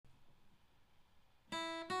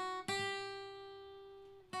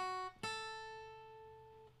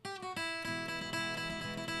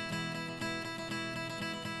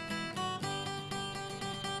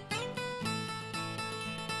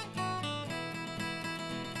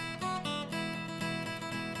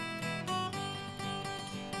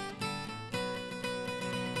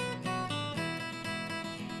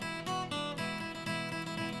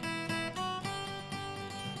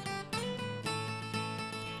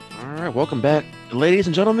All right, welcome back, ladies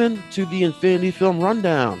and gentlemen, to the Infinity Film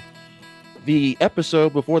Rundown, the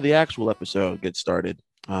episode before the actual episode gets started.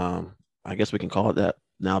 I guess we can call it that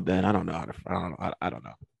now, Ben. I don't know. I don't know. I don't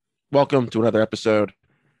know. Welcome to another episode.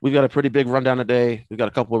 We've got a pretty big rundown today. We've got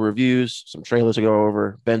a couple of reviews, some trailers to go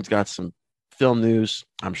over. Ben's got some film news.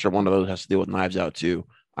 I'm sure one of those has to deal with Knives Out too.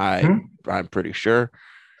 I'm pretty sure.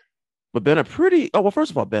 But Ben, well,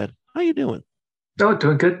 first of all, Ben, how you doing? Oh,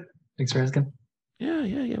 doing good. Thanks for asking. Yeah.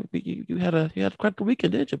 You had quite a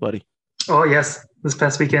weekend, didn't you, buddy? Oh, yes. This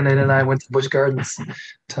past weekend, Ed and I went to Busch Gardens.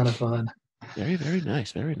 Ton of fun. Very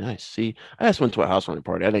nice, very nice. See, I just went to a housewarming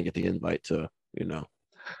party. I didn't get the invite to,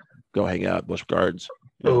 go hang out at Busch Gardens.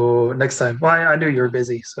 Oh, next time. Well, I knew you were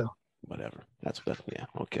busy, so. Whatever. Yeah,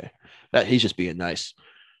 okay. That he's just being nice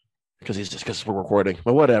because we're recording.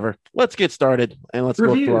 But whatever. Let's get started and let's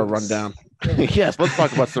go through our rundown. Yes, let's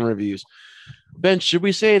talk about some reviews. Ben, should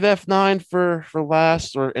we save F9 for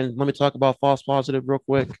last, and let me talk about False Positive real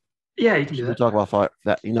quick? Yeah, you can do that. We talk about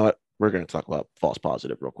that. You know what? We're going to talk about False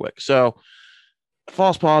Positive real quick. So,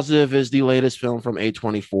 False Positive is the latest film from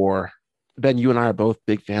A24. Ben, you and I are both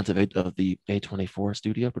big fans of the A24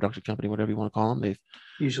 studio production company, whatever you want to call them.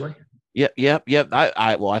 Usually. Yep.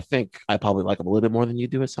 I think I probably like them a little bit more than you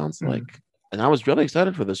do. It sounds like, and I was really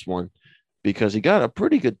excited for this one because you got a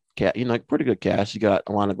pretty good cast. Pretty good cast. You got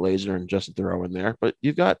Alana Glazer and Justin Theroux in there, but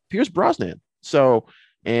you've got Pierce Brosnan.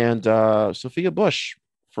 And Sophia Bush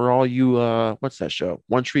for all you what's that show?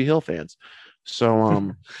 One Tree Hill fans.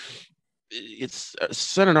 So it's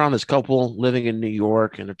centered on this couple living in New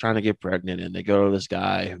York, and they're trying to get pregnant, and they go to this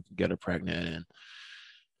guy who can get her pregnant, and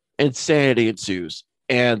insanity ensues.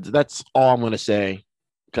 And that's all I'm going to say.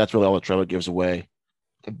 That's really all the trailer gives away.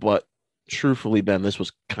 But truthfully, Ben, this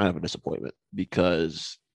was kind of a disappointment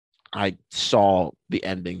because I saw the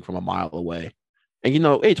ending from a mile away. And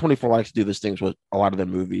A24 likes to do these things with a lot of their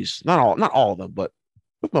movies. Not all of them, but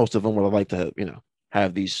with most of them, where they like to,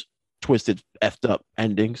 have these twisted, effed up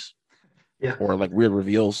endings. Yeah. Or like weird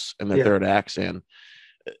reveals in their third acts. And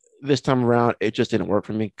this time around, it just didn't work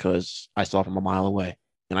for me because I saw it from a mile away.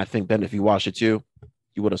 And I think, Ben, if you watched it too,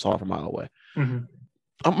 you would have saw it from a mile away. Mm-hmm.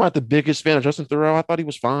 I'm not the biggest fan of Justin Theroux. I thought he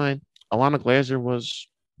was fine. Alana Glazer was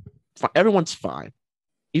fine. Everyone's fine.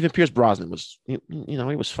 Even Pierce Brosnan was, he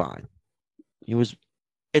was fine.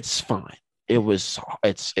 It's fine. It's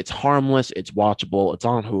harmless. It's watchable. It's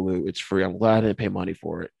on Hulu. It's free. I'm glad I didn't pay money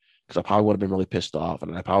for it because I probably would have been really pissed off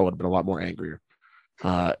and I probably would have been a lot more angrier.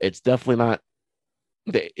 It's definitely not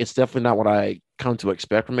what I come to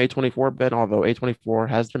expect from A24, Ben, although A24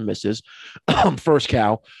 has their misses. First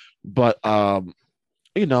cow. But I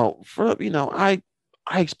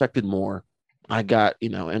expected more. It's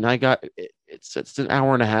an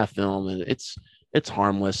hour and a half film and it's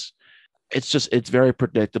harmless. It's very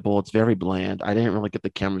predictable. It's very bland. I didn't really get the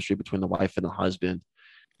chemistry between the wife and the husband.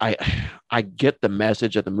 I get the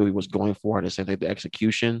message that the movie was going for. I just think the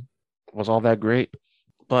execution was all that great.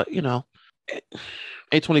 But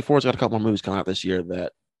A24's got a couple more movies coming out this year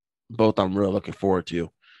that both I'm really looking forward to.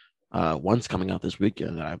 One's coming out this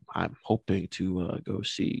weekend that I'm hoping to go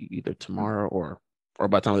see either tomorrow or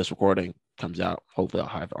by the time this recording comes out. Hopefully I'll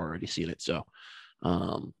have already seen it. So,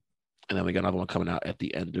 and then we got another one coming out at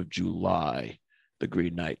the end of July, The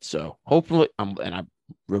Green Knight. So hopefully I'm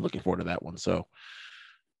really looking forward to that one. So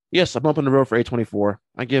yes, I'm up on the road for A24.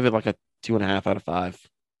 I give it like a 2.5 out of 5.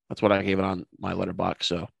 That's what I gave it on my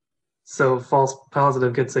letterbox. So False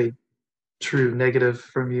Positive gets a true negative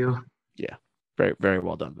from you. Yeah. Very, very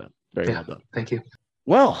well done, Ben. Very well done. Thank you.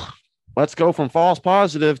 Well, let's go from False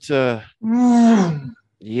Positive to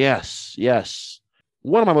yes.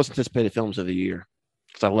 One of my most anticipated films of the year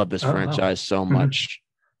because I love this franchise so much.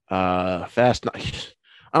 Fast Nine.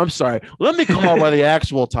 I'm sorry. Let me call by the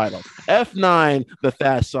actual title. F9, The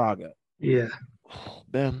Fast Saga. Yeah.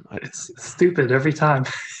 Ben, it's stupid every time.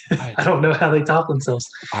 I don't know how they top themselves.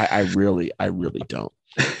 I really don't.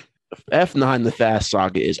 F9, The Fast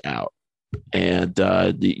Saga is out. And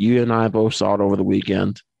you and I both saw it over the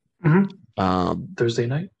weekend. Mm-hmm. Thursday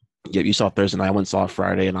night. Yeah, you saw it Thursday night. I went and saw it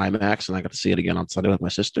Friday in IMAX, and I got to see it again on Sunday with my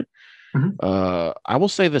sister. Mm-hmm. I will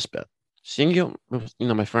say this, Ben. Seeing you,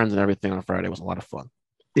 my friends and everything on Friday was a lot of fun.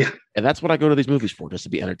 Yeah. And that's what I go to these movies for, just to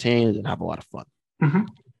be entertained and have a lot of fun. Mm-hmm.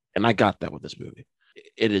 And I got that with this movie.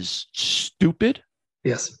 It is stupid.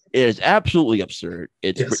 Yes. It is absolutely absurd.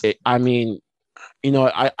 I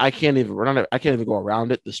can't even run it. I can't even go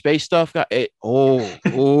around it. The space stuff got it. But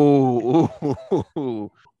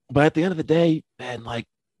at the end of the day, man, like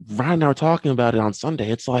Ryan and I were talking about it on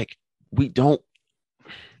Sunday. It's like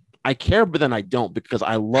I care, but then I don't because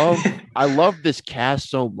I love this cast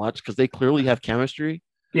so much because they clearly have chemistry.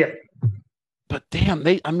 Yeah. but damn,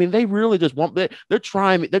 they really just want. They're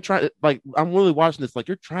trying. They're trying. Like, I'm really watching this. Like,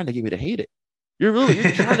 you're trying to get me to hate it. You're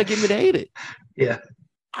trying to get me to hate it. Yeah.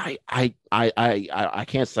 I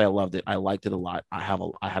can't say I loved it. I liked it a lot. I had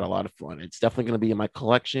a lot of fun. It's definitely going to be in my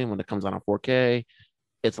collection when it comes out on 4K.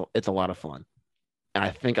 It's a lot of fun. And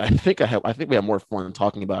I think we have more fun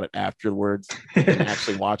talking about it afterwards than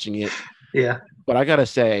actually watching it. Yeah. But I gotta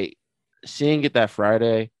say, seeing it that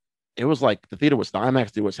Friday, it was like the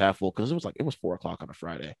IMAX theater was half full because it was 4 o'clock on a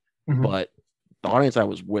Friday. Mhm. But the audience I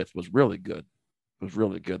was with was really good. It was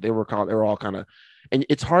really good. They were all kind of, and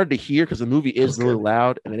it's hard to hear because the movie is really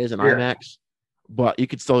loud and it is an IMAX, but you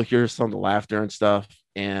could still hear some of the laughter and stuff.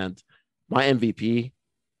 And my MVP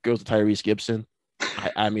goes to Tyrese Gibson.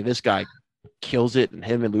 I mean, this guy kills it, and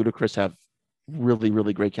him and Ludacris have really,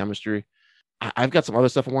 really great chemistry. I've got some other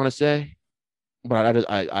stuff I want to say, but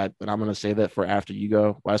I'm going to say that for after you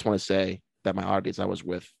go. But I just want to say that my audience I was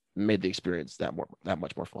with made the experience that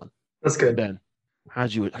much more fun. That's good. Ben,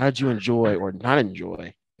 how'd you enjoy or not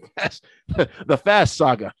enjoy the Fast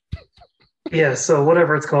Saga? Yeah, so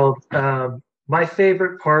whatever it's called. My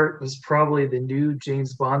favorite part was probably the new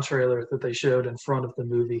James Bond trailer that they showed in front of the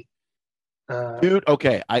movie. Dude,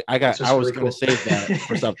 okay, I was really going to save that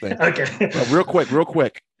for something. Okay, but real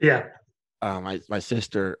quick. Yeah. My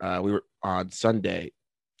sister, we were on Sunday.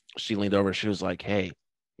 She leaned over. She was like, "Hey,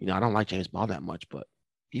 I don't like James Bond that much, but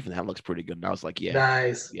even that looks pretty good." And I was like, "Yeah,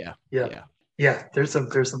 Nice. yeah." There's some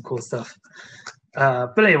cool stuff.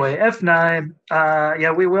 But anyway, F9.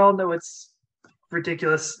 Yeah, we all know it's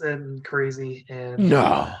ridiculous and crazy. And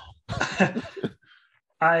no,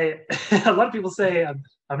 a lot of people say I'm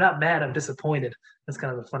not mad. I'm disappointed. That's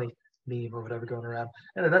kind of a funny meme or whatever going around.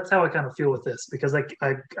 And that's how I kind of feel with this because I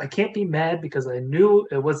can't be mad because I knew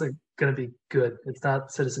it wasn't going to be good. It's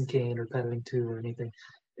not Citizen Kane or Paddington 2 or anything.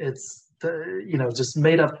 It's just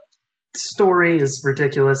made up story is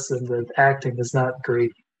ridiculous and the acting is not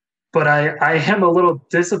great. But I am a little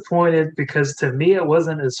disappointed because to me it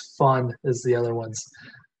wasn't as fun as the other ones.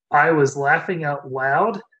 I was laughing out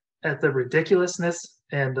loud at the ridiculousness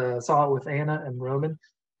and saw it with Anna and Roman.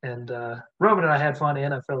 And Roman and I had fun.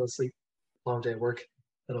 Anna fell asleep. Long day at work.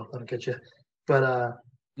 That'll get you. But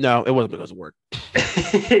no, it wasn't because of work.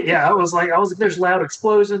 yeah, I was like, there's loud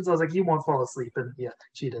explosions. I was like, you won't fall asleep, and yeah,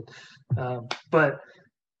 she did. But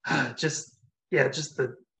just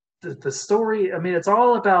the story. I mean, it's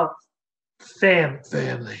all about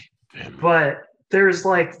family. But there's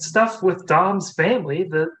like stuff with Dom's family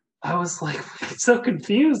that I was like so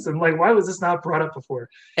confused. I'm like, why was this not brought up before?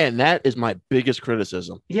 And that is my biggest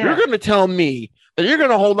criticism. Yeah. You're going to tell me that you're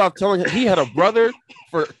going to hold off telling him he had a brother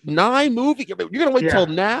for 9 movies. You're going to wait till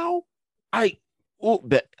now?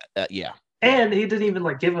 Yeah. And he didn't even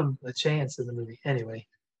give him a chance in the movie. Anyway.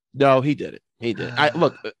 No, he did it. He did. I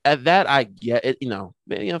look at that. I get it.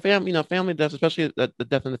 Family deaths, especially the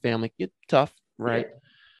death in the family, it's tough, right? Yeah.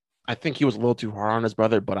 I think he was a little too hard on his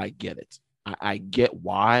brother, but I get it. I get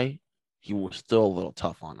why he was still a little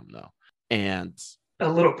tough on him, though, and a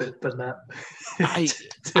little bit, but not. I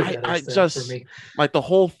just for me. Like the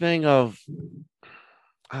whole thing of.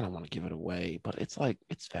 I don't want to give it away, but it's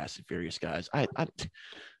Fast and Furious, guys. Okay.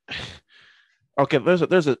 There's a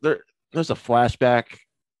flashback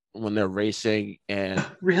when they're racing and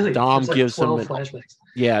really Dom gives him flashbacks.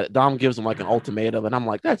 Yeah, Dom gives him an ultimatum, and I'm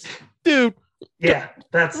like, that's dude. Yeah,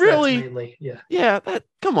 that's really that's mainly, yeah. Yeah,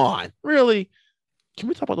 come on, really. Can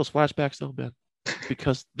we talk about those flashbacks though, Ben?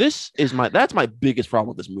 Because that's my biggest problem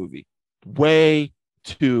with this movie. Way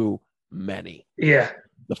too many. Yeah.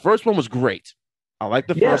 The first one was great. I like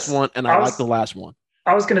the first one, and I like the last one.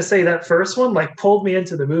 I was gonna say that first one pulled me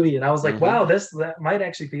into the movie, and I was like, wow, that might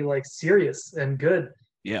actually be serious and good.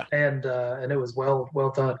 Yeah. And it was well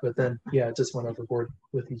done, but then it just went overboard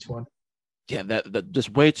with each one. Yeah, that just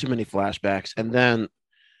way too many flashbacks, and then,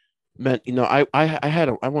 man, I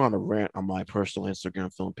went on a rant on my personal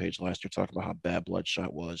Instagram film page last year talking about how bad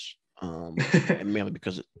Bloodshot was, and mainly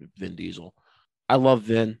because of Vin Diesel. I love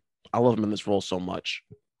Vin. I love him in this role so much.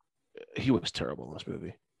 He was terrible in this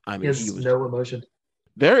movie. I mean, he was no emotion.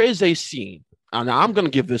 There is a scene. Now I'm going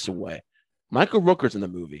to give this away. Michael Rooker's in the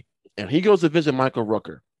movie, and he goes to visit Michael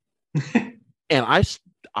Rooker, and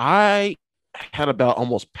I had about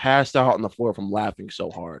almost passed out on the floor from laughing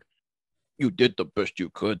so hard. You did the best you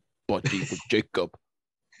could, buddy, with Jacob,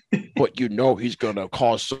 but he's going to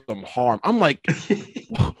cause some harm. I'm like,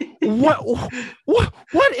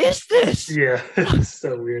 what is this? Yeah, it's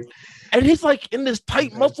so weird. And he's in this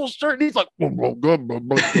tight muscle shirt, and he's like,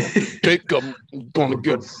 Jacob gonna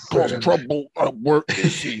cause trouble at work,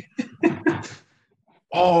 is he?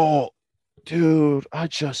 Oh, dude,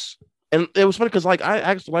 And it was funny because like I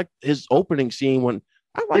actually liked his opening scene when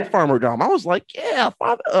I liked Yeah. Farmer Dom. I was like, yeah,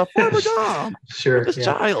 Farmer Dom Sure. with this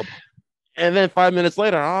Yeah. child. And then 5 minutes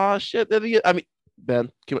later, oh shit. I mean,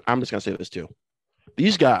 Ben, I'm just gonna say this too.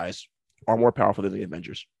 These guys are more powerful than the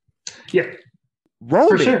Avengers. Yeah.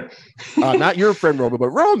 Roman, For sure. not your friend Roman, but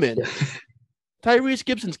Roman, Yeah. Tyrese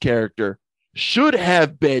Gibson's character should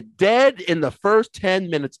have been dead in the first 10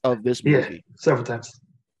 minutes of this movie. Yeah. Several times.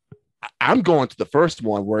 I'm going to the first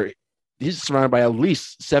one where he's surrounded by at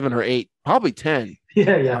least 7 or 8, probably 10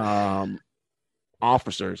 Yeah. Yeah.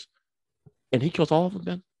 officers, and he kills all of them,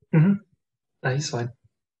 Ben. Mm-hmm. No, he's fine.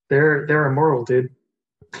 They're immoral, dude.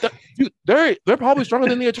 Dude, they're probably stronger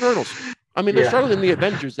than the Eternals. I mean, they're Yeah. stronger than the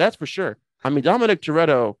Avengers, that's for sure. I mean, Dominic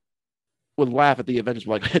Toretto would laugh at the Avengers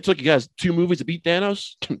like, it took you guys 2 movies to beat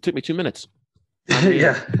Thanos. It took me 2 minutes. I mean,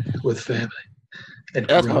 Yeah. With family. And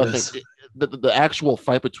that's what I Coronas. think. The actual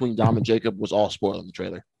fight between Dom and Jacob was all spoiled in the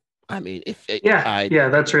trailer. I mean, Yeah,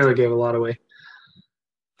 that trailer gave a lot away.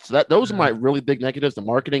 So those are my really big negatives. The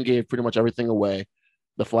marketing gave pretty much everything away.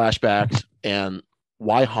 The flashbacks and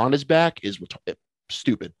why Han is back is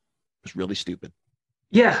stupid. It's really stupid.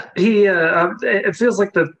 Yeah, it feels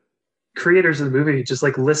like the creators of the movie just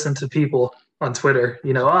like listen to people on Twitter.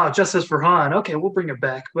 Justice for Han. Okay, we'll bring it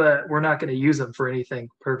back, but we're not going to use him for anything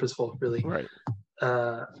purposeful, really. Right.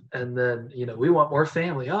 And then we want more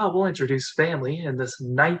family. We'll introduce family in this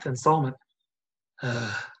 9th installment.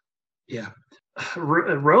 Yeah,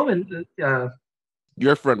 Roman.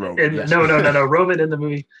 Your friend Roman. Yes. No. Roman in the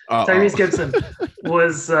movie. Tyrese Gibson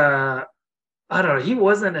was. I don't know. He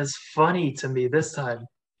wasn't as funny to me this time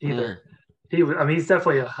either. He's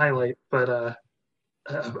definitely a highlight, but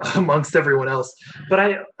amongst everyone else.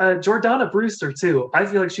 But Jordana Brewster too. I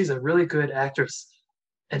feel like she's a really good actress.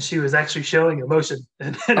 And she was actually showing emotion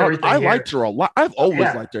and everything. I liked her a lot. I've always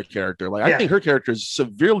Yeah. liked her character. I think her character is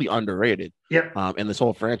severely underrated. Yep. In this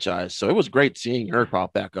whole franchise, so it was great seeing her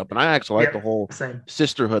pop back up. And I actually like the whole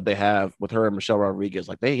sisterhood they have with her and Michelle Rodriguez.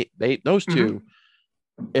 Like those two.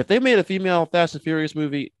 If they made a female Fast and Furious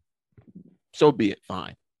movie, so be it.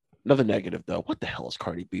 Fine. Another negative though. What the hell is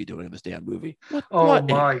Cardi B doing in this damn movie? What?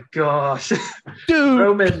 My gosh, dude!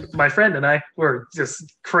 Roman, my friend, and I were just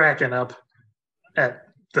cracking up at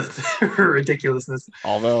the ridiculousness.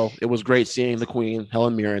 Although it was great seeing the Queen,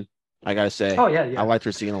 Helen Mirren. I gotta say, I liked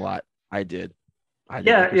her scene a lot. I did.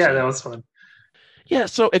 That was fun. Yeah.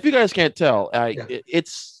 So if you guys can't tell,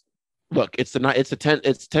 it's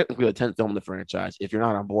technically the 10th film in the franchise. If you're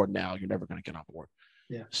not on board now, you're never going to get on board.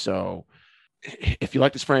 Yeah. So if you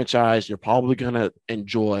like this franchise, you're probably going to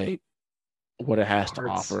enjoy what it has to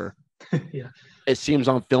offer. Yeah. It seems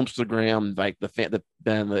on Filmstagram like the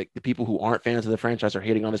people who aren't fans of the franchise are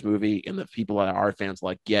hating on this movie, and the people that are fans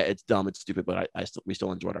like, yeah, it's dumb, it's stupid, but we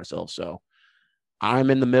still enjoyed ourselves. So I'm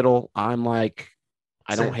in the middle. I'm like,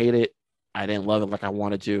 I don't hate it. I didn't love it like I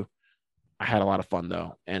wanted to. I had a lot of fun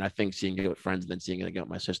though, and I think seeing it with friends and then seeing it again with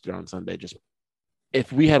my sister on Sunday, just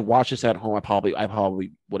if we had watched this at home, I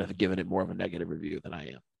probably would have given it more of a negative review than I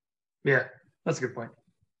am. Yeah, that's a good point.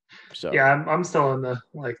 So yeah, I'm still in the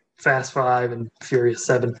Fast 5 and Furious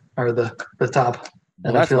 7 are the top,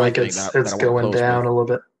 and I feel like it's going down a little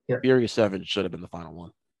bit. Yeah, Furious 7 should have been the final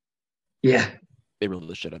one. Yeah, it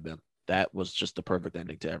really should have been. That was just the perfect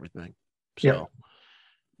ending to everything. So,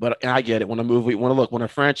 but I get it when a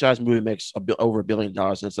franchise movie makes over $1 billion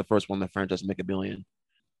and it's the first one the franchise make $1 billion.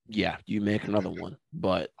 Yeah, you make another one,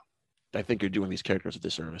 but I think you're doing these characters a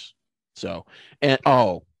disservice. So, and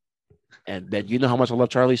then you know how much I love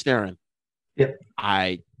Charlize Theron. Yep.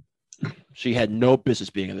 She had no business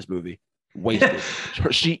being in this movie. Wasted.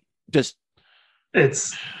 She just.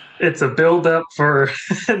 It's a build up for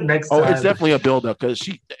next time. Oh, it's definitely a build up because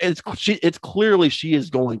it's clearly she is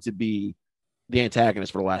going to be the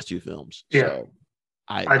antagonist for the last 2 films. Yeah. So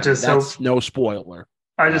I just hope no spoiler.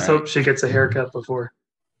 I just hope she gets a haircut before.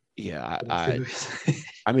 Yeah, I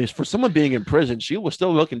mean, for someone being in prison, she was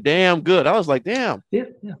still looking damn good. I was like, damn. Yeah.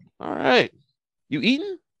 All right, you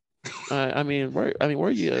eating? I mean, where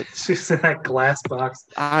are you? She's in that glass box.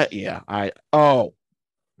 And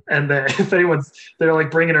if they're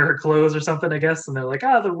like bringing her clothes or something, I guess, and they're like,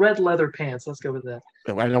 the red leather pants. Let's go with that.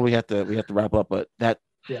 I know we have to wrap up, but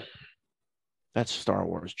that's Star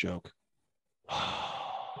Wars joke.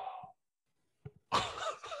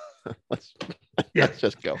 Let's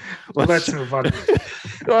just go. Let's move on.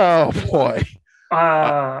 Oh boy.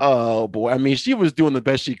 Oh boy. I mean, she was doing the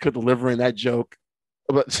best she could delivering that joke,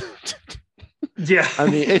 but yeah. I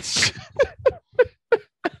mean, it's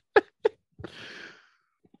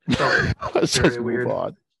let's just move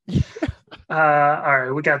on. All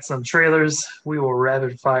right, we got some trailers. We will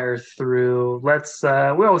rapid fire through. We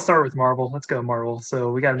always start with Marvel. Let's go Marvel.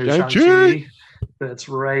 So we got a new Shang-Chi. Shang-Chi. That's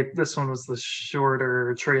right. This one was the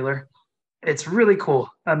shorter trailer. It's really cool.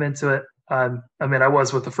 I'm into it. I mean, I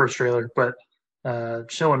was with the first trailer, but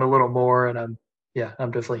showing a little more, and I'm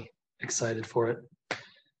definitely excited for it.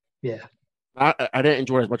 Yeah. I didn't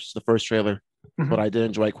enjoy it as much as the first trailer, but Mhm. I did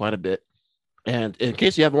enjoy it quite a bit. And in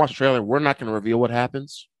case you haven't watched the trailer, we're not going to reveal what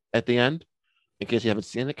happens at the end. In case you haven't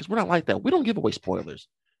seen it, because we're not like that. We don't give away spoilers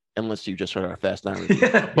unless you just heard our Fast 9 review.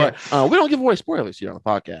 Yeah. But we don't give away spoilers here on the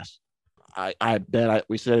podcast. I bet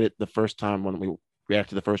we said it the first time when we reacted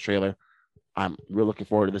to the first trailer. We're looking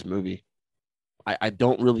forward to this movie. I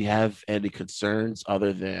don't really have any concerns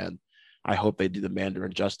other than I hope they do the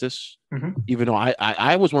Mandarin justice. Mhm. Even though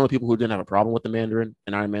I was one of the people who didn't have a problem with the Mandarin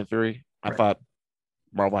in Iron Man 3. I Right. thought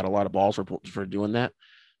Marvel had a lot of balls for doing that.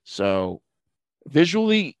 So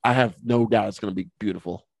visually, I have no doubt it's going to be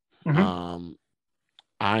beautiful. Mhm. Um,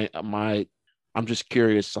 I'm just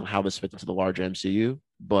curious on how this fits into the larger MCU,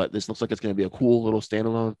 but this looks like it's going to be a cool little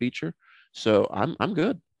standalone feature. So I'm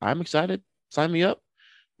good. I'm excited. Sign me up.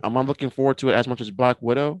 I'm looking forward to it as much as Black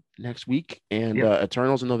Widow next week and Yep.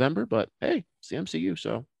 Eternals in November. But hey, it's the MCU,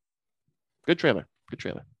 so good trailer. Good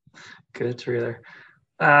trailer. Good trailer.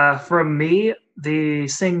 From me, the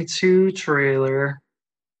Sing 2 trailer,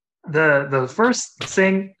 the first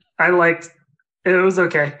Sing I liked. It was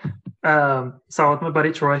okay. Saw it with my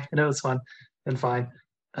buddy Troy, and it was fun and fine.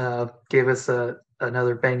 Gave us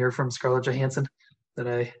another banger from Scarlett Johansson that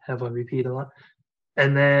I have on repeat a lot.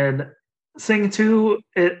 And then Sing 2,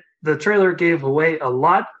 the trailer gave away a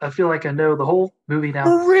lot. I feel like I know the whole movie now.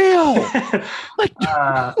 For real. Like,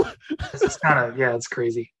 This is it's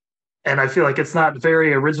crazy. And I feel like it's not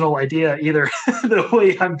very original idea either, the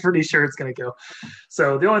way I'm pretty sure it's going to go.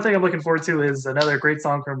 So the only thing I'm looking forward to is another great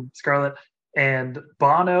song from Scarlett. And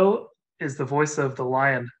Bono is the voice of the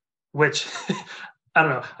lion, which I don't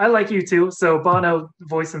know. I like U2, so Bono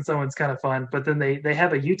voicing someone's kind of fun. But then they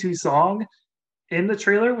have a U2 song in the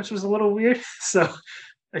trailer, which was a little weird. So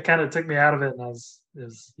it kind of took me out of it, and it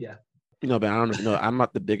was yeah. but I don't know. I'm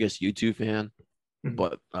not the biggest YouTube fan, Mhm.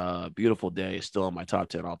 but Beautiful Day is still in my top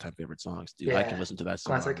 10 all-time favorite songs, dude. I can listen to that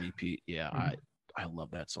song Classic. on repeat. Yeah, Mhm. I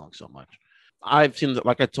love that song so much. I've seen,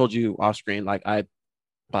 like I told you off screen, like I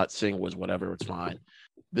thought Sing was whatever, it's fine.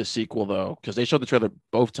 The sequel though, because they showed the trailer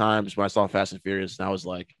both times when I saw Fast and Furious, and I was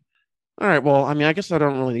like, all right, well, I mean, I guess I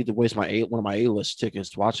don't really need to waste one of my A-list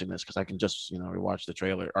tickets watching this because I can just rewatch the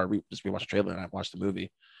trailer or just rewatch the trailer and I watch the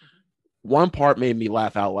movie. One part made me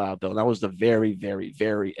laugh out loud though, and that was the very, very,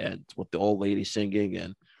 very end with the old lady singing,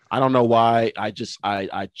 and I don't know why. I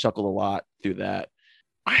chuckled a lot through that.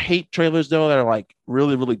 I hate trailers though that are like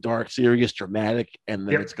really, really dark, serious, dramatic, and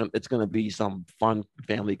then Yep. it's gonna be some fun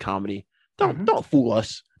family comedy. Mhm. Don't fool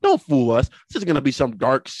us. Don't fool us. This is gonna be some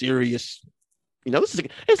dark, serious. This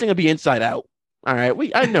is gonna be Inside Out. All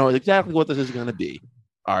right, I know exactly what this is gonna be.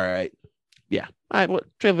 All right, yeah. All right, what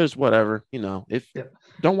trailers, whatever. If Yep.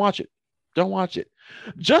 don't watch it, don't watch it.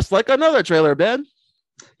 Just like another trailer, Ben.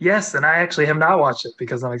 Yes, and I actually have not watched it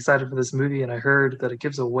because I'm excited for this movie, and I heard that it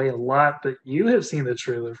gives away a lot. But you have seen the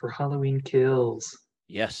trailer for Halloween Kills.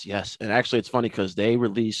 Yes, yes. And actually, it's funny because they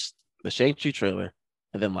released the Shang-Chi trailer,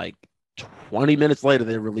 and then like 20 minutes later,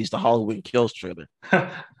 they released the Halloween Kills trailer.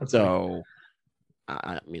 That's funny. So,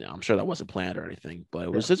 I'm sure that wasn't planned or anything, but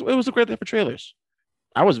it was Yeah. it was a great day for trailers.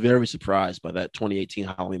 I was very surprised by that 2018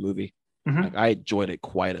 Halloween movie. Like, Mhm. I enjoyed it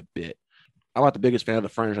quite a bit. I'm not the biggest fan of the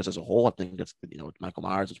franchise as a whole. I think it's Michael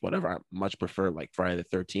Myers, it's whatever. I much prefer like Friday the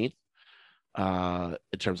 13th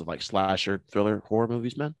in terms of like slasher thriller horror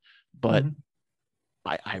movies, man. But Mhm.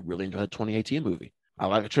 I really enjoyed the 2018 movie. I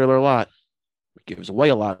like the trailer a lot. It gives away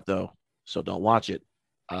a lot though, so don't watch it.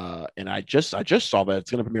 And I just saw that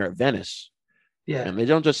it's going to premiere at Venice, Yeah. and they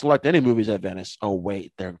don't just select any movies at Venice. Oh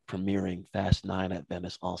wait, they're premiering Fast 9 at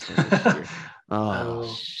Venice also this year. Oh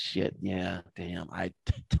Oh. shit, yeah, damn. I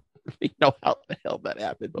don't really know how the hell that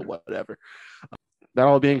happened, but whatever. That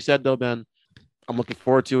all being said, though, Ben, I'm looking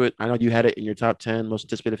forward to it. I know you had it in your top 10 most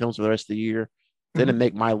anticipated films for the rest of the year. Didn't Mhm.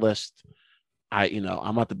 make my list.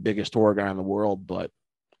 I'm not the biggest horror guy in the world, but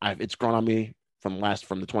it's grown on me from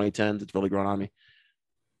the 2010s. It's really grown on me.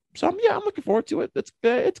 So I'm looking forward to it.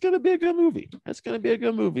 It's gonna be a good movie. It's gonna be a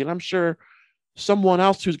good movie, and I'm sure someone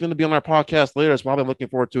else who's gonna be on our podcast later is probably looking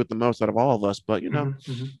forward to it the most out of all of us. But Mhm.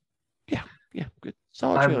 Mhm. yeah, yeah, good,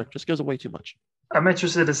 solid trailer. I'm Just gives away too much. I'm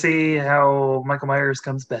interested to see how Michael Myers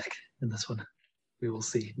comes back in this one. We will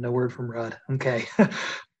see. No word from Rod. Okay.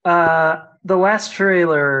 The last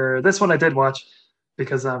trailer. This one I did watch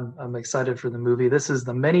because I'm excited for the movie. This is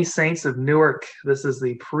The Many Saints of Newark. This is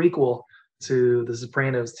the prequel to the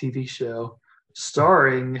Sopranos TV show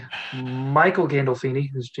starring Michael Gandolfini,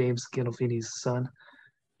 who's James Gandolfini's son.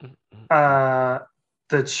 Uh,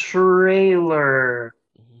 the trailer,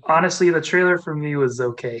 honestly, the trailer for me was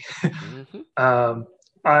okay.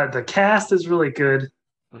 The cast is really good,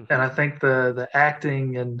 and I think the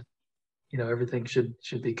acting and everything should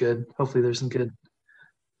be good. Hopefully, there's some good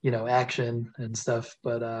action and stuff.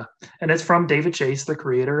 But and it's from David Chase, the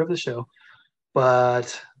creator of the show.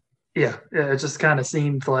 But yeah, it just kind of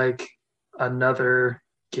seemed like another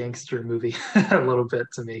gangster movie a little bit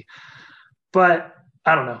to me. But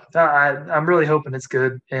I don't know. I'm really hoping it's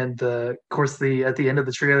good. And of course, at the end of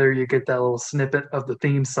the trailer, you get that little snippet of the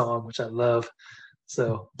theme song, which I love.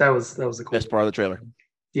 So that was a cool best part of the trailer.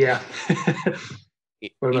 Yeah.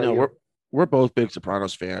 We're both big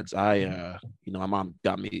Sopranos fans. My mom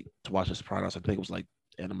got me to watch The Sopranos. I think it was like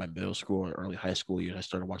end of my middle school or early high school years. I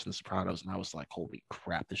started watching The Sopranos, and I was like, "Holy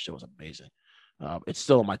crap, this show is amazing!" It's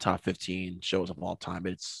still in my top 15 shows of all time.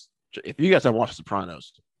 If you guys haven't watched The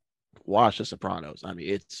Sopranos, watch The Sopranos. I mean,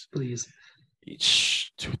 it's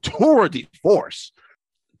tour de force.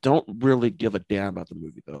 Don't really give a damn about the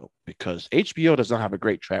movie though, because HBO does not have a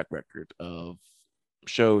great track record of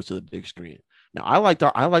shows to the big screen. Now, I like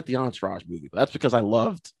the Entourage movie, but that's because I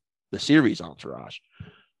loved the series Entourage.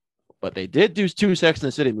 But they did do 2 Sex and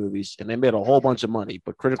the City movies, and they made a whole bunch of money.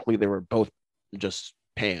 But critically, they were both just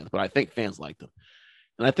panned. But I think fans liked them,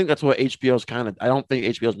 and I think that's what HBO's kind of. I don't think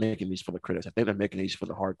HBO's making these for the critics. I think they're making these for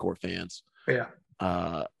the hardcore fans. Yeah.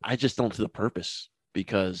 I just don't see the purpose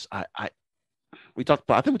because I think we talked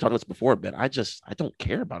about this before, Ben. I don't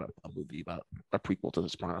care about a movie about a prequel to The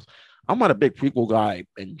Sopranos. I'm not a big prequel guy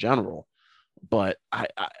in general. But I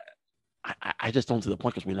just don't see the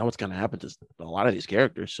point because we know what's going to happen to a lot of these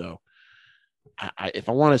characters. So if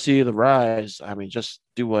I want to see the rise, I mean, just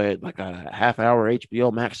do a half-hour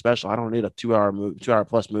HBO Max special. I don't need a 2-hour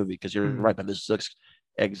plus movie because you're right, but this looks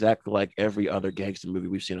exactly like every other gangster movie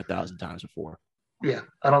we've seen 1,000 times before. Yeah,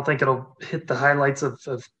 I don't think it'll hit the highlights of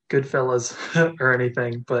Goodfellas or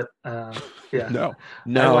anything, but yeah. No.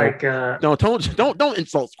 Don't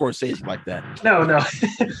insult Scorsese like that. No.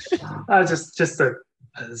 Just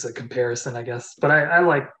as a comparison, I guess. But I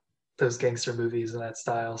like those gangster movies and that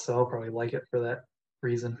style, so I'll probably like it for that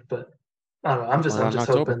reason. But I don't know. I'm just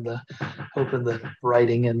hoping the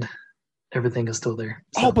writing and everything is still there.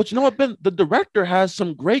 So. Oh, but you know what, Ben? The director has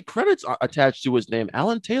some great credits attached to his name,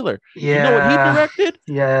 Alan Taylor. Yeah. You know what he directed?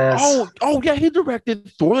 Yes. Oh yeah, he directed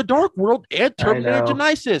Thor: The Dark World and Terminator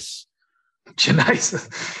Genisys.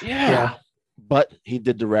 Yeah. But he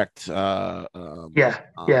did direct. Yeah.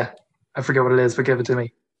 I forget what it is, but give it to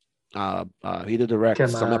me. He did direct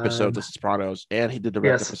some episodes of Sopranos, and he did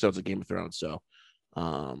direct episodes of Game of Thrones. So,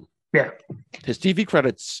 yeah, his TV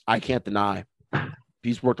credits I can't deny.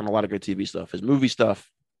 He's worked on a lot of good TV stuff. His movie stuff.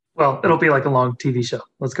 Well, it'll be like a long TV show.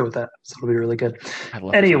 Let's go with that. So it'll be really good.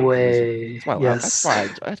 Anyway, that's why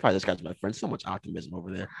this guy's my friend. So much optimism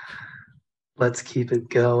over there. Let's keep it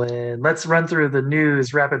going. Let's run through the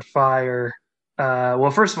news rapid fire. Well,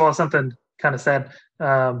 first of all, something kind of sad.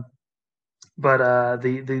 But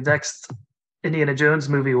the next Indiana Jones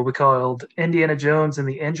movie will be called Indiana Jones and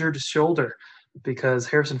the Injured Shoulder because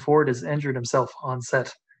Harrison Ford has injured himself on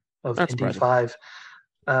set of Indy 5.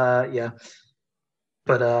 Yeah.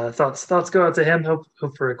 But thoughts go out to him. Hope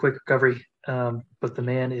for a quick recovery. But the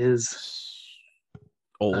man is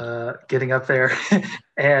old, getting up there,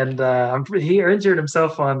 and he injured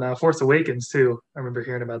himself on Force Awakens too. I remember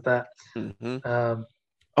hearing about that. Mm-hmm.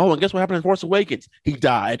 And guess what happened in Force Awakens? He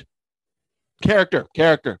died. Character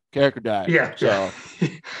died. Yeah. So,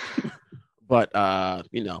 but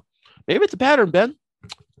maybe it's a pattern, Ben.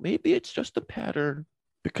 Maybe it's just a pattern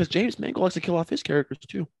because James Mangold likes to kill off his characters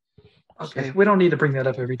too. Okay, we don't need to bring that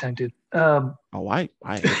up every time, dude. I'm going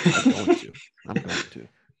to.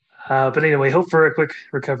 But anyway, hope for a quick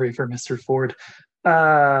recovery for Mr. Ford. You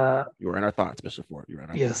were in our thoughts, Mr. Ford. You were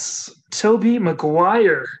in our thoughts. Tobey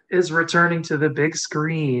Maguire is returning to the big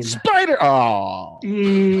screen. Spider. Oh.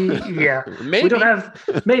 Yeah. Maybe. We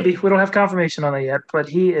don't have confirmation on that yet, but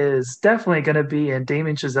he is definitely going to be in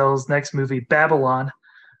Damien Chazelle's next movie, Babylon,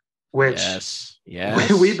 which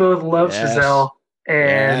we both love Chazelle.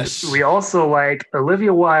 And we also like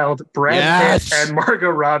Olivia Wilde, Brad Pitt, and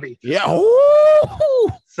Margot Robbie. Yeah.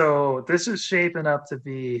 Ooh. So this is shaping up to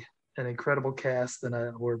be an incredible cast,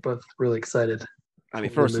 and we're both really excited. I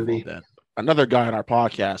mean, first of all, another guy on our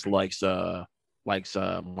podcast likes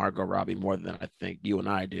Margot Robbie more than I think you and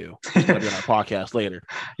I do. He's going to be on our podcast later.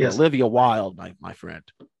 Yes. Olivia Wilde, my friend.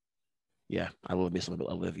 Yeah, I love me some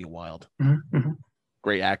Olivia Wilde. Mm-hmm.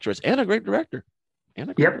 Great actress and a great director.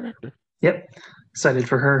 Yep. Excited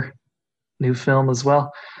for her new film as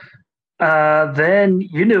well. Then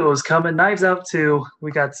you knew it was coming. Knives Out 2.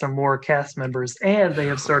 We got some more cast members, and they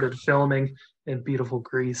have started filming in beautiful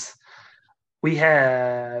Greece. We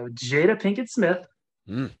have Jada Pinkett Smith.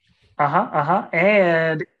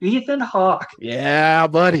 And Ethan Hawke. Yeah,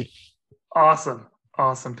 buddy. Awesome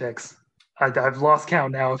picks. I've lost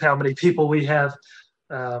count now of how many people we have,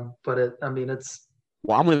 but it's.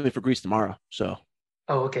 Well, I'm leaving for Greece tomorrow, so.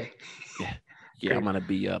 Oh, okay. Yeah, great. I'm gonna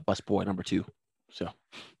be bus boy number 2. So.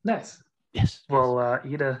 Nice. Yes. Well,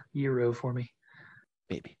 eat a gyro for me.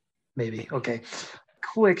 Maybe. Okay.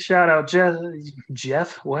 Quick shout out,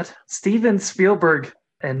 Jeff. What? Steven Spielberg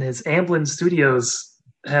and his Amblin Studios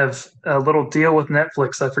have a little deal with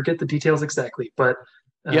Netflix. I forget the details exactly, but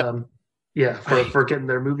for getting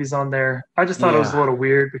their movies on there. I just thought it was a little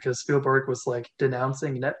weird because Spielberg was like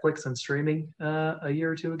denouncing Netflix and streaming a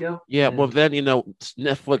year or two ago. Yeah, well then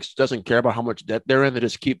Netflix doesn't care about how much debt they're in. They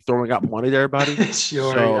just keep throwing out money to everybody.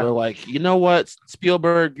 Sure. So they're like, you know what,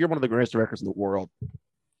 Spielberg, you're one of the greatest directors in the world.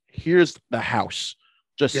 Here's the house.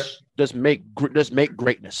 Just make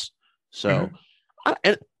greatness. So,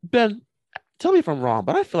 and Ben, tell me if I'm wrong,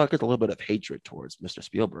 but I feel like there's a little bit of hatred towards Mr.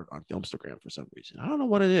 Spielberg on Filmstagram for some reason. I don't know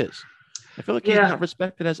what it is. I feel like he's not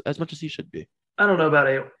respected as much as he should be. I don't know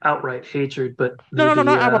about outright hatred, but no.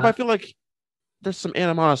 I feel like there's some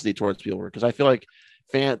animosity towards Spielberg because I feel like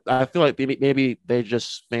maybe they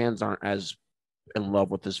just fans aren't as in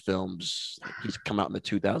love with his films. He's come out in the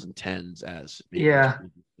 2010s as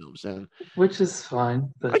films, and which is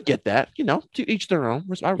fine. But I get that. To each their own.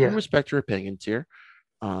 I respect your opinions here.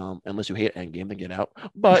 Unless you hate Endgame, then get out.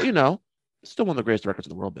 But still one of the greatest directors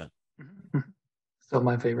in the world, Ben. Still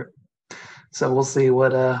my favorite. So we'll see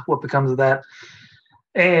what becomes of that.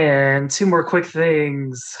 And 2 more quick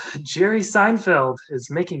things. Jerry Seinfeld is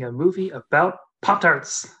making a movie about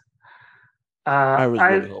Pop-Tarts. I was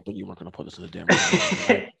really hoping you weren't going to put this in the damn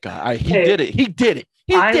God, he did it.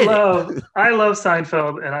 I love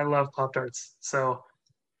Seinfeld and I love Pop-Tarts. So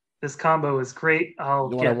this combo is great. I'll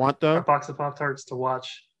get what I want, though? A box of Pop-Tarts to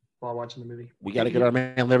watch while watching the movie. We got to get our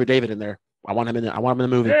man Larry David in there. I want him in the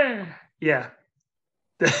movie. Yeah.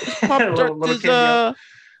 Pop-Tarts is pretty good.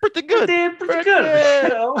 Pretty good.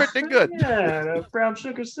 Pretty good. Yeah, brown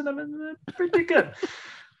sugar cinnamon, pretty good.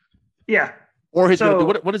 Yeah. Or he's gonna do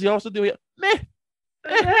what does he also do? Meh.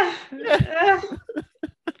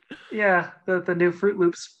 Yeah, the new Fruit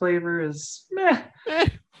Loops flavor is meh.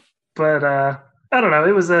 But I don't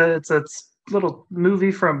know. It's a little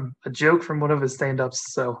movie from a joke from one of his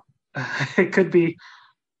stand-ups, so it could be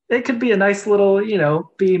a nice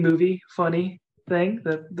little B movie, funny thing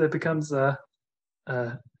that becomes a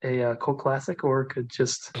cult classic, or could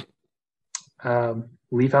just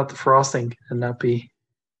leave out the frosting and not be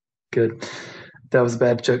good. That was a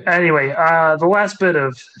bad joke. Anyway, the last bit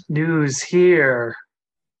of news here.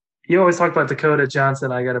 You always talk about Dakota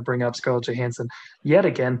Johnson. I got to bring up Scarlett Johansson yet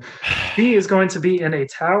again. He is going to be in a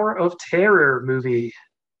Tower of Terror movie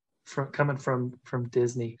coming from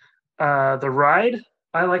Disney. The ride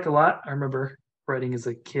I like a lot. I remember riding as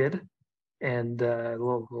a kid, and a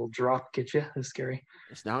little drop gets you. It's scary.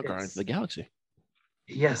 It's now Guardians of the Galaxy.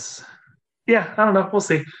 Yes. Yeah, I don't know. We'll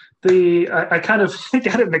see. I kind of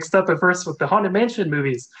got it mixed up at first with the Haunted Mansion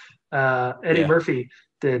movies. Eddie Murphy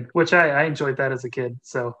did, which I enjoyed that as a kid.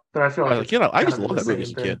 So, but I feel like I used to love that movie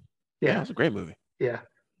as a kid. Yeah, it was a great movie. Yeah.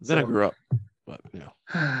 Then I grew up, but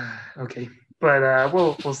Okay, but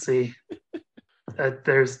we'll see.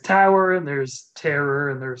 There's Tower and there's Terror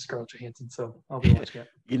and there's Scarlett Johansson. So I'll be watching it.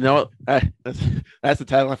 That's the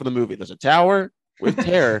tagline for the movie. There's a tower with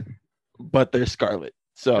terror, but there's Scarlett.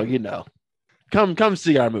 So come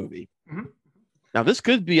see our movie. Mm-hmm. Now this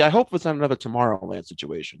could be. I hope it's not another Tomorrowland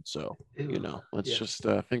situation. So let's just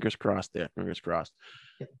fingers crossed there. Fingers crossed.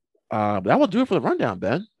 Yeah. But that will do it for the rundown,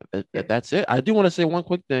 Ben. That's it. I do want to say one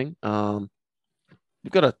quick thing.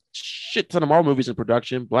 We've got a shit ton of Marvel movies in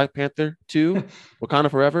production. Black Panther 2, Wakanda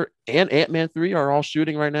Forever, and Ant-Man 3 are all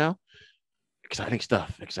shooting right now. Exciting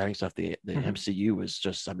stuff. The MCU is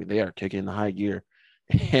just, they are kicking in the high gear.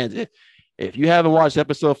 And if you haven't watched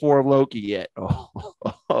episode 4 of Loki yet,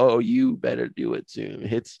 you better do it soon.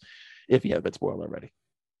 If you haven't been spoiled already.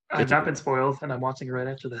 I've not been spoiled, and I'm watching it right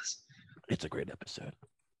after this. It's a great episode.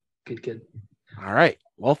 Good. All right.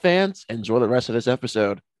 Well, fans, enjoy the rest of this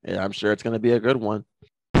episode. And I'm sure it's going to be a good one.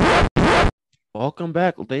 Welcome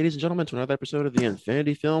back, ladies and gentlemen, to another episode of the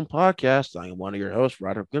Infinity Film Podcast. I am one of your hosts,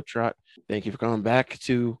 Roderick Liptrot. Thank you for coming back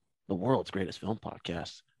to the world's greatest film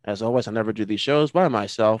podcast. As always, I never do these shows by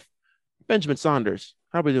myself. Benjamin Saunders,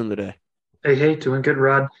 how are we doing today? Hey, doing good,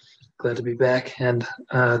 Rod. Glad to be back. And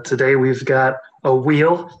today we've got a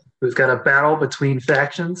wheel. We've got a battle between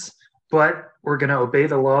factions. but we're going to obey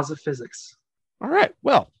the laws of physics. All right.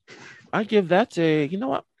 Well, I give that a, you know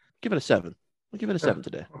what? Give it a 7. I'll give it a 7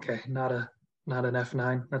 today. Okay, not an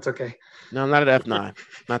F9. That's okay. No, not an F9.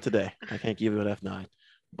 Not today. I can't give you an F9.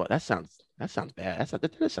 But that sounds bad.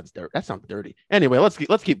 That sounds dirty. Anyway,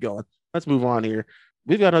 let's keep going. Let's move on here.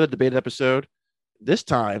 We've got another debate episode. This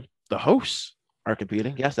time, the hosts are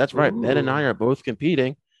competing. Yes, that's right. Ben and I are both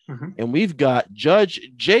competing. Mm-hmm. And we've got Judge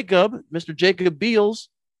Jacob, Mr. Jacob Beals,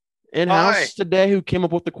 in-house today, who came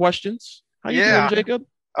up with the questions. How you doing, Jacob?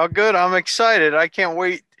 Oh, good. I'm excited. I can't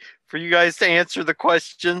wait for you guys to answer the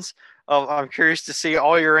questions. I'm curious to see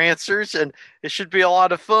all your answers, and it should be a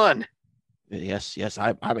lot of fun. Yes,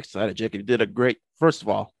 I'm excited. Jacob, you did a great. First of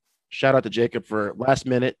all, shout out to Jacob for last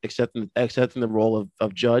minute accepting the role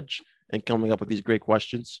of judge and coming up with these great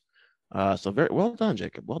questions. So very well done,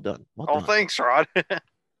 Jacob. Well done. Thanks, Rod.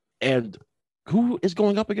 And who is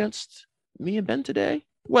going up against me and Ben today?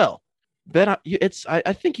 Well, Ben,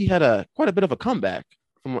 I think he had quite a bit of a comeback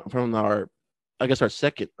from our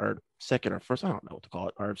second or first, I don't know what to call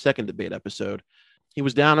it, our second debate episode. He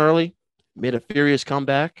was down early, made a furious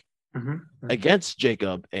comeback against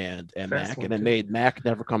Jacob and Mac, and it made Mac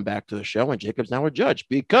never come back to the show, and Jacob's now a judge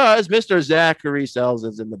because Mr. Zachary Sells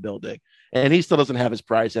is in the building, and he still doesn't have his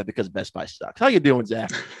prize yet because Best Buy sucks. How you doing,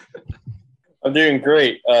 Zach? I'm doing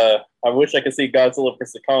great. I wish I could see Godzilla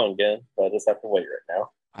vs. Kong again, but I just have to wait right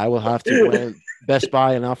now. I will have to blame Best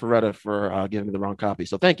Buy and Alpharetta for giving me the wrong copy.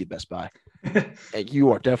 So thank you, Best Buy. And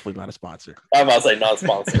you are definitely not a sponsor. I'm about to say not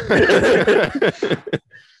sponsor.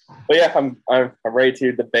 But yeah, I'm ready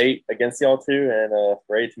to debate against y'all two and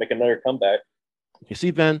ready to make another comeback. You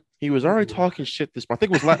see, Ben, he was already talking shit this morning.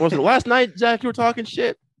 I think was it last night, Zach, you were talking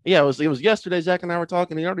shit? Yeah, it was yesterday, Zach and I were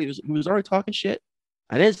talking. He was already talking shit.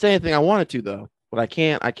 I didn't say anything I wanted to, though. But I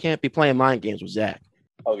can't be playing mind games with Zach.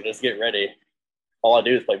 Oh, just get ready. All I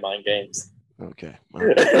do is play mind games. Okay.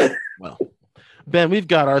 Well, Ben, we've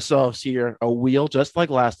got ourselves here a wheel just like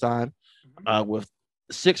last time with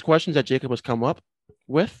 6 questions that Jacob has come up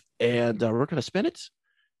with, and we're going to spin it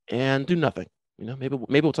and do nothing. You know, maybe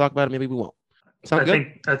we'll talk about it. Maybe we won't. Sound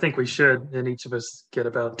good? I think we should, and each of us get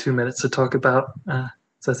about 2 minutes to talk about. Does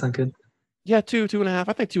that sound good? Yeah, 2.5.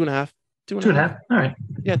 I think 2.5. 2.5. All right.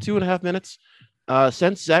 Yeah, 2.5 minutes.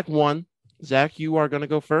 Since Zach won, Zach, you are going to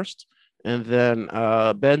go first. And then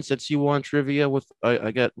Ben, since you won trivia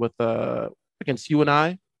against you and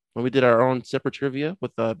I when we did our own separate trivia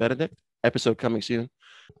with Benedict, episode coming soon.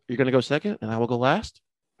 You're going to go second, and I will go last.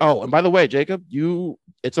 Oh, and by the way, Jacob,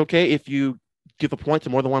 it's okay if you give a point to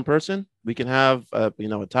more than one person. We can have a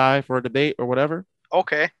tie for a debate or whatever.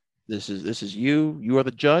 Okay. This is you. You are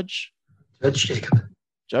the judge. Judge Jacob.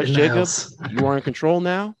 Judge Jacob, you are in control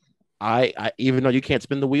now. I even though you can't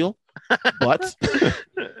spin the wheel, but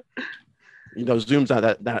Zoom's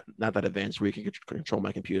not that advanced where you can control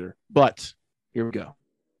my computer. But here we go.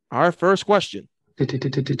 Our first question. You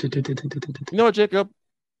know what, Jacob?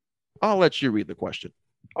 I'll let you read the question.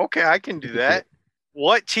 Okay, I can do that.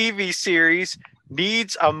 What TV series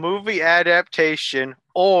needs a movie adaptation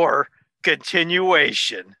or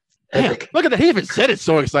continuation? Damn, look at that. He even said it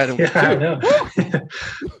so exciting. Yeah, I know.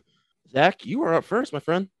 Zach, you are up first, my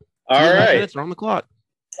friend. All right. Minutes are on the clock.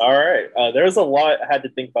 All right. There's a lot. I had to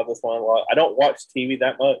think about this one a lot. I don't watch TV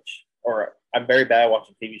that much, or I'm very bad at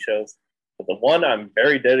watching TV shows. But the one I'm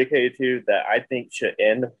very dedicated to that I think should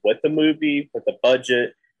end with the movie, with the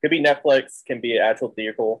budget, could be Netflix, can be an actual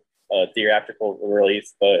theatrical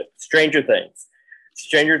release, but Stranger Things.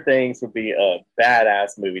 Stranger Things would be a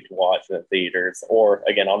badass movie to watch in the theaters or,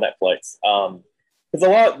 again, on Netflix.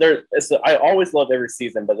 Because I always love every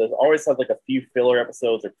season, but there's always like a few filler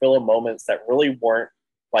episodes or filler moments that really weren't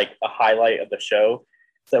like a highlight of the show.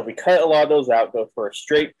 So we cut a lot of those out, go for a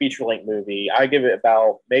straight feature-length movie. I give it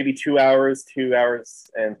about maybe 2 hours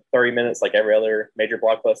and 30 minutes, like every other major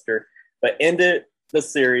blockbuster, but end it the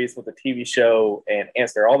series with a TV show and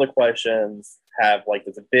answer all the questions, have like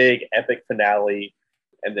this big epic finale,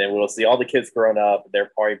 and then we'll see all the kids grown up. They're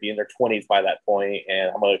probably be in their 20s by that point,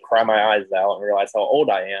 and I'm going to cry my eyes out and realize how old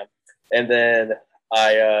I am. And then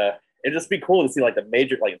it'd just be cool to see like the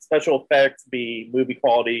major, like special effects be movie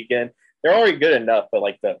quality again. They're already good enough, but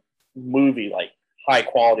like the movie, like high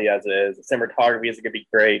quality as it is, the cinematography is going to be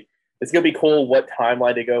great. It's going to be cool what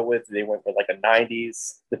timeline they go with. They went with like a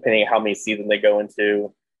 90s, depending on how many seasons they go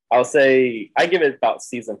into. I'll say I give it about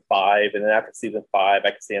season 5, and then after season 5, I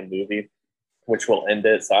can see a movie which will end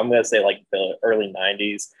it. So I'm going to say like the early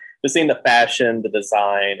 90s. Just seeing the fashion, the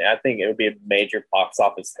design, I think it would be a major box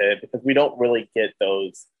office hit because we don't really get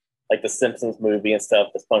those, like the Simpsons movie and stuff,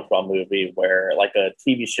 the SpongeBob movie, where like a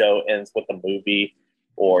TV show ends with a movie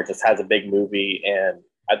or just has a big movie. And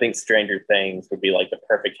I think Stranger Things would be like the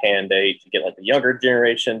perfect candidate to get like the younger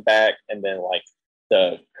generation back, and then like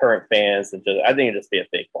the current fans, and just I think it'd just be a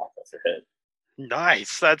big blockbuster hit.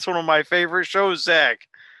 Nice. That's one of my favorite shows, Zach.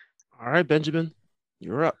 All right, Benjamin,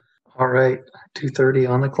 you're up. All right, 2:30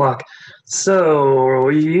 on the clock. So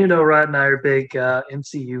you know, Rod and I are big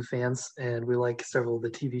MCU fans, and we like several of the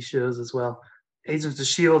TV shows as well. Agents of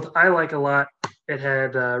Shield, I like a lot. It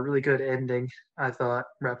had a really good ending, I thought,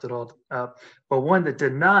 wrapped it all up. But one that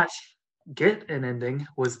did not get an ending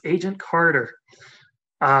was Agent Carter.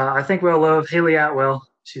 I think we all love Haley Atwell.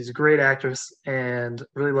 She's a great actress, and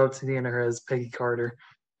really loved seeing her as Peggy Carter.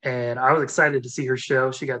 And I was excited to see her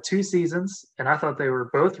show. She got 2 seasons, and I thought they were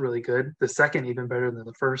both really good. The second even better than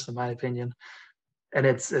the first, in my opinion. And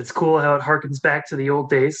it's cool how it harkens back to the old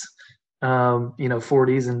days,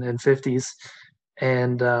 40s and 50s.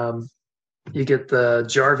 And you get the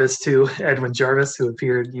Jarvis too, Edwin Jarvis, who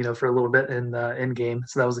appeared, for a little bit in Endgame.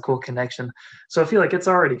 So that was a cool connection. So I feel like it's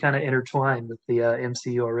already kind of intertwined with the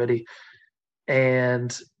MCU already.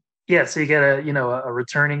 And yeah, so you get a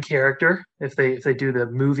returning character if they do the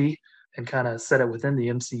movie and kind of set it within the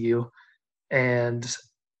MCU, and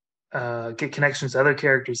get connections to other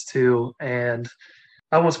characters too. And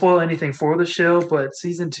I won't spoil anything for the show, but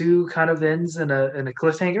season 2 kind of ends in a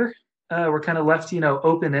cliffhanger. We're kind of left,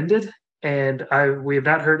 open ended, and we have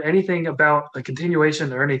not heard anything about a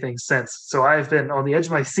continuation or anything since. So I've been on the edge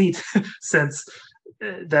of my seat since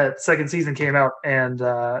that second season came out, and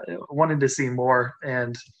wanting to see more.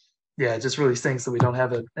 And yeah, it just really stinks that we don't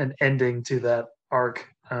have an ending to that arc.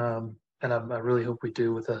 And I really hope we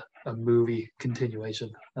do with a movie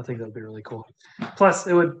continuation. I think that would be really cool. Plus,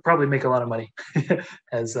 it would probably make a lot of money,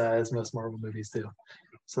 as most Marvel movies do.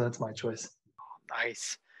 So that's my choice.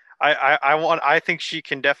 Nice. I think she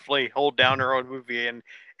can definitely hold down her own movie,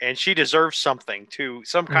 and she deserves something too,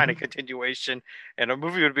 some kind of continuation, and a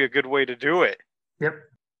movie would be a good way to do it. Yep.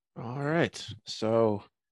 All right. So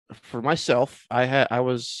for myself, I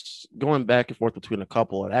was going back and forth between a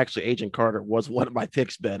couple, and actually Agent Carter was one of my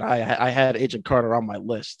picks, Ben. I had Agent Carter on my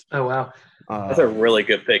list. Oh, wow. That's a really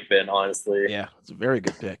good pick, Ben, honestly. Yeah, it's a very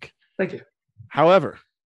good pick. Thank you. However,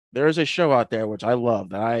 there is a show out there which I love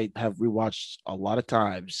that I have rewatched a lot of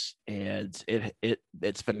times, and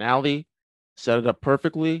its finale set it up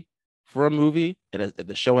perfectly for a movie.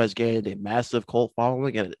 The show has gained a massive cult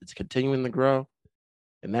following, and it's continuing to grow,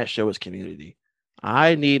 and that show is Community.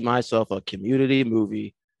 I need myself a Community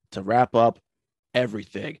movie to wrap up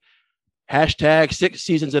everything. Hashtag 6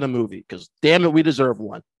 seasons in a movie, because damn it, we deserve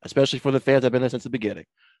one, especially for the fans that have been there since the beginning.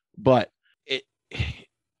 But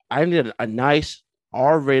I need a nice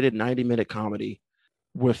R-rated 90-minute comedy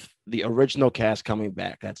with the original cast coming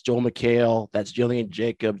back. That's Joel McHale, that's Jillian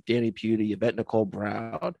Jacob, Danny Pudi, Yvette Nicole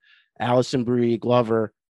Brown, Allison Brie,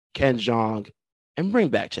 Glover, Ken Jeong, and bring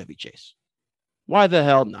back Chevy Chase. Why the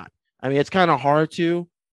hell not? I mean, it's kind of hard to,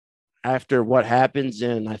 after what happens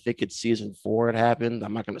in, I think it's season 4 it happened.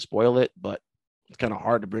 I'm not going to spoil it, but it's kind of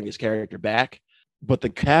hard to bring his character back. But the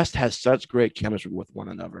cast has such great chemistry with one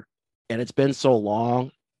another. And it's been so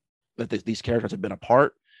long that these characters have been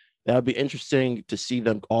apart. That would be interesting to see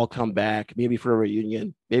them all come back, maybe for a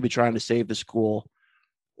reunion, maybe trying to save the school,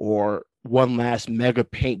 or one last mega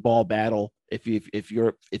paintball battle. If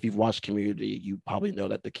you've watched Community, you probably know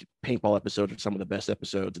that the paintball episodes are some of the best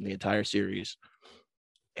episodes in the entire series.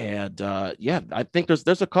 And I think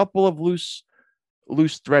there's a couple of loose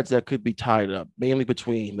threads that could be tied up, mainly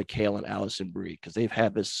between McHale and Allison Brie, because they've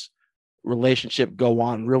had this relationship go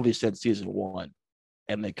on really since season 1,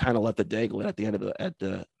 and they kind of left the dangling at the end of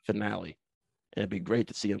the finale. And it'd be great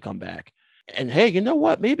to see him come back. And hey, you know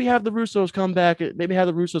what? Maybe have the Russos come back. Maybe have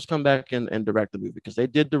the Russos come back and direct the movie, because they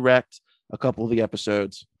did direct a couple of the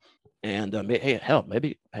episodes. And maybe have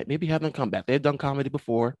them come back. They've done comedy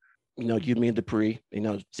before. You, me, and Dupree.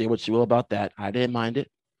 Say what you will about that. I didn't mind it.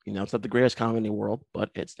 It's not the greatest comedy in the world, but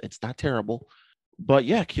it's not terrible. But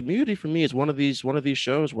yeah, Community for me is one of these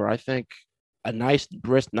shows where I think a nice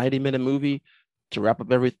brisk 90-minute movie to wrap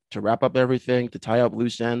up everything, to tie up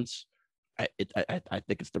loose ends. I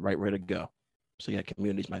think it's the right way to go. So yeah,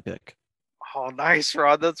 Community's my pick. Oh, nice,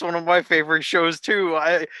 Rod. That's one of my favorite shows too.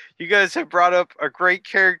 You guys have brought up a great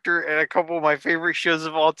character and a couple of my favorite shows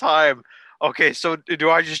of all time. Okay, so do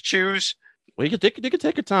I just choose? Well, you can take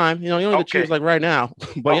your time. You don't have to choose like right now.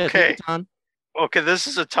 But yeah, take your time. Okay, this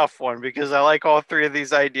is a tough one because I like all 3 of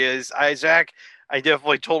these ideas. Zach, I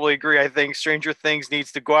definitely totally agree. I think Stranger Things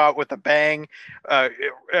needs to go out with a bang.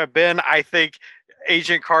 Ben, I think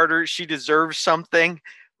Agent Carter, she deserves something.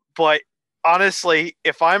 But honestly,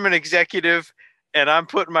 if I'm an executive and I'm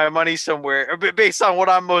putting my money somewhere based on what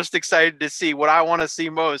I'm most excited to see, what I want to see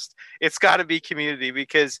most. It's got to be Community,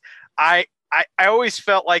 because I always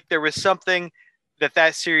felt like there was something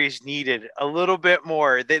that series needed a little bit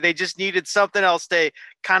more. They just needed something else to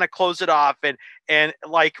kind of close it off. And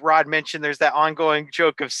like Rod mentioned, there's that ongoing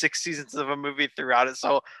joke of 6 seasons of a movie throughout it.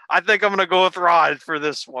 So I think I'm going to go with Rod for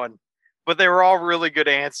this one. But they were all really good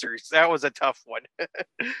answers. That was a tough one.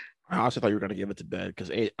 I honestly thought you were going to give it to Ben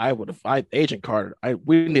because I would have. Agent Carter.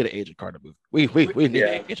 We need an Agent Carter movie. We need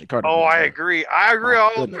an Agent Carter. Oh, movie, I agree. I agree.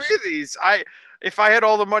 Oh, All goodness. 3 of these. If I had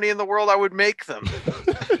all the money in the world, I would make them.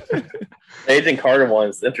 The Agent Carter one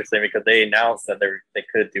is interesting because they announced that they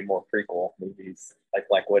could do more prequel movies like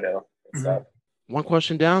Black Widow and stuff. One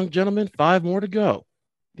question down, gentlemen. 5 more to go.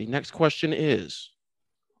 The next question is,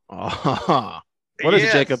 what is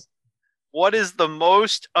it, Jacob? What is the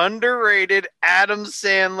most underrated Adam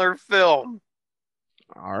Sandler film?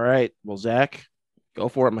 All right. Well, Zach, go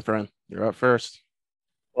for it, my friend. You're up first.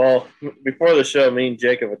 Well, before the show, me and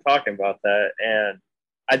Jacob were talking about that, and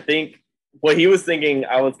I think what he was thinking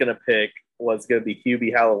I was going to pick was going to be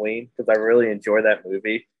Hubie Halloween because I really enjoy that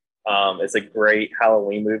movie. It's a great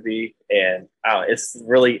Halloween movie, and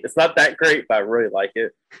it's not that great, but I really like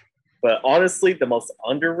it. But honestly, the most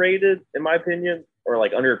underrated, in my opinion, or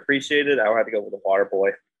like underappreciated, I would have to go with The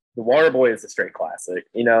Waterboy. The Waterboy is a straight classic.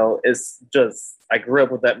 You know, it's just, I grew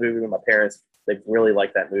up with that movie with my parents. They really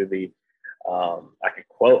liked that movie. I could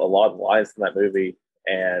quote a lot of lines from that movie,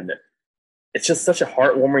 and it's just such a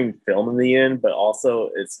heartwarming film in the end, but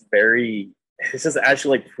also it's just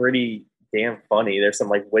actually like pretty damn funny. There's some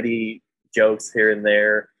like witty jokes here and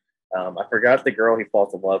there. I forgot the girl he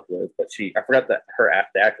falls in love with, but I forgot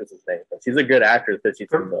the actress's name, but she's a good actress because she's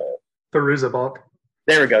from the Fairuza Balk.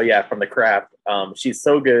 There we go. Yeah, from The Craft. She's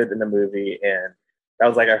so good in the movie, and that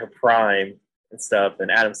was like at her prime and stuff. And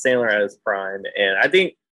Adam Sandler at his prime, and I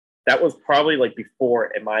think that was probably like before,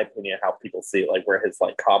 in my opinion, how people see it, like where his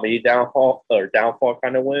like comedy downfall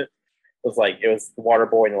kind of went. It was The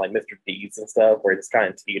Waterboy and like Mr. Deeds and stuff, where it just kind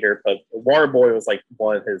of teetered. But The Waterboy was like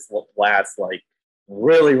one of his last like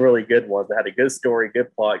really, really good ones that had a good story,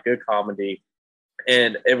 good plot, good comedy,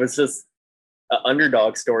 and it was just an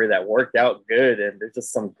underdog story that worked out good. And there's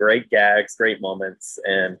just some great gags, great moments,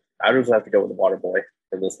 and I just have to go with The Waterboy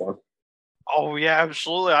for this one. Oh, yeah,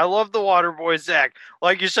 absolutely. I love The Waterboy, Zach.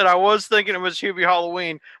 Like you said, I was thinking it was Hubie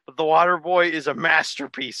Halloween, but The Waterboy is a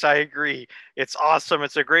masterpiece. I agree. It's awesome.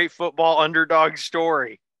 It's a great football underdog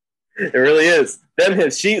story. It really is. Then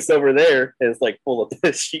his sheets over there is like full of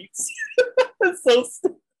the sheets. It's so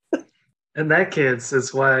stupid. And that, kids,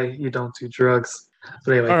 is why you don't do drugs.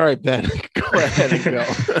 But anyway. All right, Ben, go ahead and go.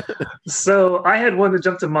 So I had one that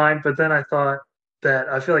jumped to mind, but then I thought that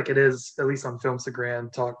I feel like it is, at least on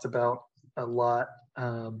Filmstagram, talked about a lot.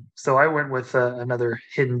 So I went with another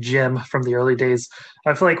hidden gem from the early days.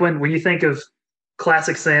 I feel like when you think of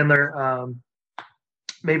classic Sandler,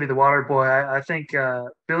 maybe The Waterboy, I think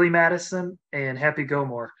Billy Madison and Happy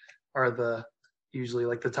Gilmore are usually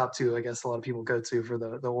like the top 2, I guess a lot of people go to for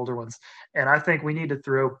the older ones. And I think we need to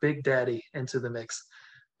throw Big Daddy into the mix.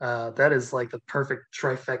 That is like the perfect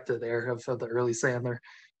trifecta there of the early Sandler.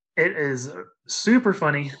 It is super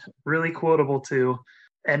funny, really quotable too.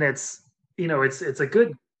 And it's a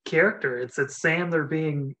good character. It's Sandler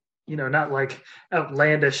being, not like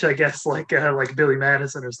outlandish, I guess, like Billy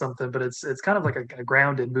Madison or something, but it's kind of like a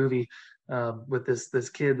grounded movie with this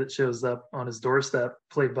kid that shows up on his doorstep,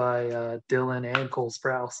 played by Dylan and Cole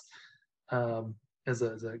Sprouse, as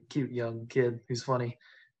a cute young kid who's funny.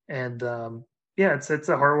 And it's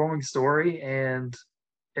a heartwarming story, and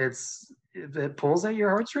it pulls at your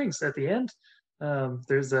heartstrings at the end.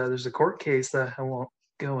 There's a court case that I won't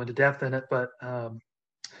go into depth in it, but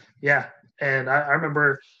and I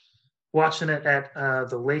remember watching it at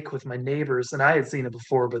the lake with my neighbors, and I had seen it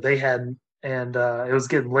before, but they hadn't, and it was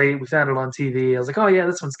getting late. We found it on TV. I was like, oh yeah,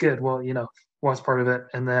 this one's good. Well, watch part of it,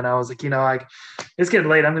 and then I was like, it's getting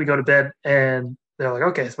late, I'm gonna go to bed. And they're like,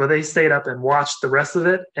 okay. So they stayed up and watched the rest of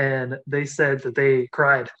it, and they said that they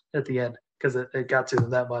cried at the end because it got to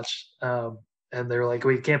them that much. And they were like,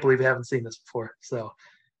 we can't believe we haven't seen this before. So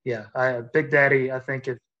yeah, Big Daddy, I think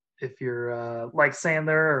if you're like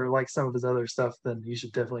Sandler or like some of his other stuff, then you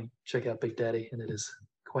should definitely check out Big Daddy, and it is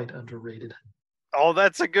quite underrated. Oh,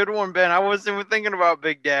 that's a good one, Ben. I wasn't even thinking about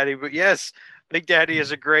Big Daddy, but yes, Big Daddy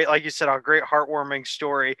is a great, like you said, a great heartwarming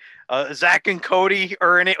story. Zach and Cody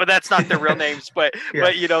are in it. Well, that's not their real names, but Yeah.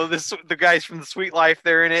 but the guys from The Sweet Life,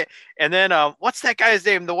 they're in it. And then what's that guy's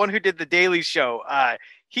name? The one who did The Daily Show.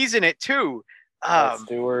 He's in it too.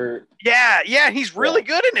 Stewart. Yeah, he's really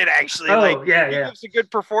good in it actually. Oh, like, yeah, he yeah. gives a good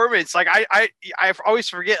performance. Like I always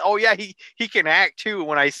forget. Oh yeah, he can act too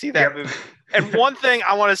when I see that movie. And one thing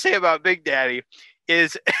I want to say about Big Daddy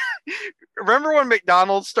is, remember when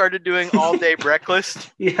McDonald's started doing all day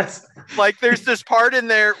breakfast? Yes. Like there's this part in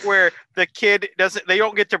there where the kid they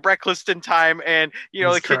don't get to breakfast in time, and He's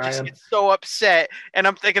the kid just crying. gets so upset. And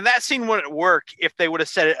I'm thinking that scene wouldn't work if they would have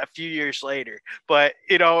said it a few years later. But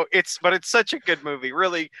it's such a good movie.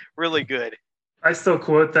 Really, really good. I still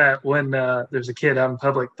quote that when there's a kid out in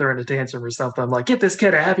public throwing a tantrum or something. I'm like, get this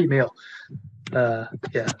kid a Happy Meal. Yeah,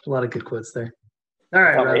 a lot of good quotes there. All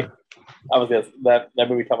right, Rob. I was gonna that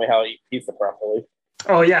movie taught me how to eat pizza properly.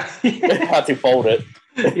 Oh yeah. How to fold it.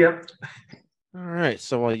 Yep. All right.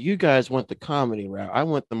 So while you guys went the comedy route, I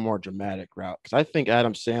went the more dramatic route because I think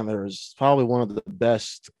Adam Sandler is probably one of the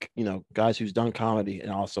best, guys who's done comedy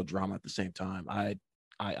and also drama at the same time. I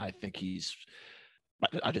think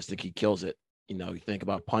I just think he kills it. You think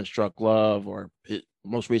about Punch Drunk Love or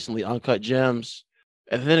most recently Uncut Gems.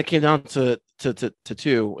 And then it came down to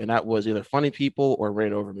two, and that was either Funny People or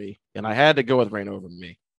Reign Over Me. And I had to go with Reign Over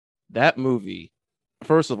Me. That movie,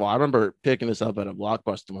 first of all, I remember picking this up at a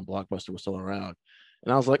Blockbuster when Blockbuster was still around.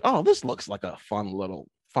 And I was like, oh, this looks like a fun little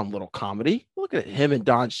comedy. Look at him and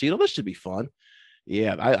Don Cheadle. This should be fun.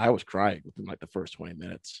 Yeah, I was crying within like the first 20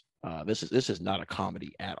 minutes. This is not a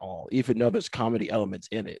comedy at all. Even though there's comedy elements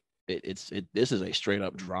in it, this is a straight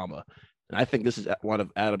up drama. And I think this is one of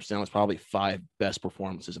Adam Sandler's probably 5 best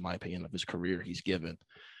performances, in my opinion, of his career he's given.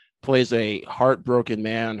 Plays a heartbroken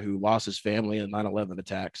man who lost his family in 9/11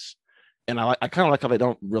 attacks. And I kind of like how they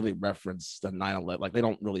don't really reference the 9/11. Like, they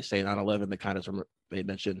don't really say 9/11. They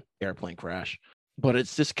mention airplane crash. But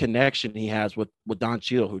it's this connection he has with Don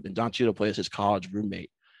Cheadle, and Don Cheadle plays his college roommate.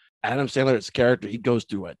 Adam Sandler's character, he goes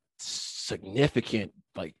through a significant,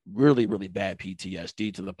 like really, really bad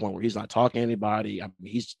PTSD to the point where he's not talking to anybody. I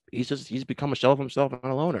mean, he's become a shell of himself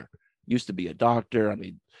and a loner. Used to be a doctor. I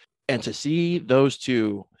mean, and to see those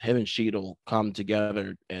two, him and Cheadle, come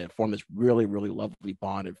together and form this really, really lovely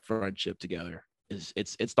bond and friendship together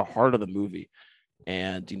it's the heart of the movie.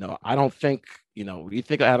 And I don't think when you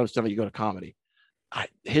think of Adam Sandler, you go to comedy.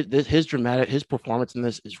 His performance in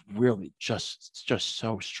this is really just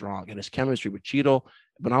so strong, and his chemistry with Cheadle,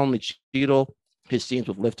 but not only Cheadle, his scenes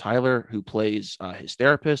with Liv Tyler, who plays his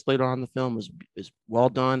therapist later on in the film, is well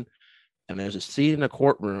done. And there's a scene in a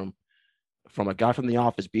courtroom from a guy from The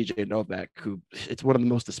Office, BJ Novak, who it's one of the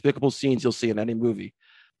most despicable scenes you'll see in any movie.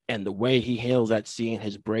 And the way he handles that scene,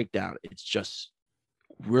 his breakdown, it's just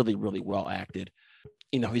really, really well acted.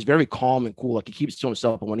 He's very calm and cool. Like, he keeps it to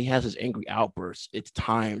himself, but when he has his angry outbursts, it's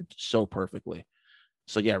timed so perfectly.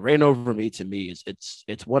 So yeah, Reign Over Me, to me,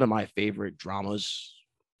 it's one of my favorite dramas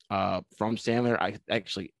from Sandler. I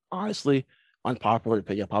actually, honestly, unpopular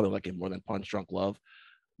opinion, probably like it more than Punch Drunk Love,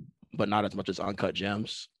 but not as much as Uncut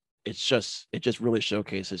Gems. It just really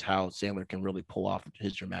showcases how Sandler can really pull off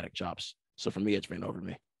his dramatic chops. So for me, it's Reign Over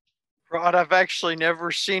Me. Rod, I've actually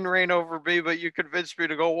never seen Reign Over Me, but you convinced me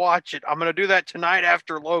to go watch it. I'm going to do that tonight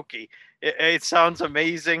after Loki. It sounds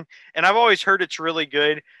amazing. And I've always heard it's really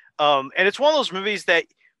good. And it's one of those movies that,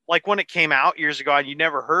 like, when it came out years ago, and you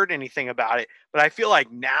never heard anything about it. But I feel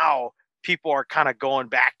like now people are kind of going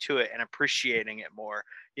back to it and appreciating it more,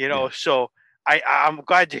 Yeah. So I'm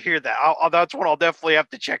glad to hear that. That's one I'll definitely have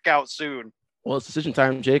to check out soon. Well, it's decision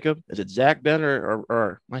time, Jacob. Is it Zach, Ben,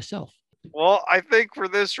 or myself? Well, I think for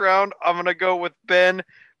this round, I'm going to go with Ben,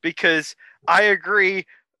 because I agree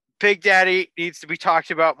Big Daddy needs to be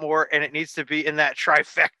talked about more, and it needs to be in that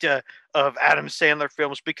trifecta of Adam Sandler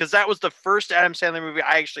films, because that was the first Adam Sandler movie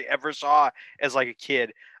I actually ever saw as like a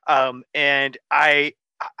kid. And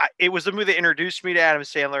it was the movie that introduced me to Adam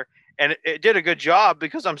Sandler, and it did a good job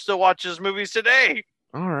because I'm still watching his movies today.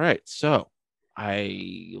 All right. So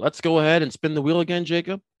let's go ahead and spin the wheel again,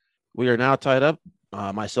 Jacob. We are now tied up.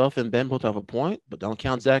 Myself and Ben both have a point, but don't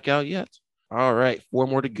count Zach out yet. All right, 4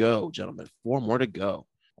 more to go, gentlemen. 4 more to go.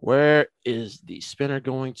 Where is the spinner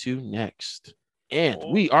going to next? And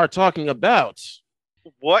we are talking about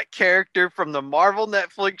what character from the Marvel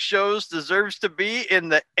Netflix shows deserves to be in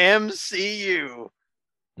the MCU?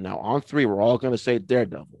 Now, on 3, we're all going to say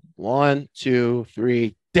Daredevil. 1, 2,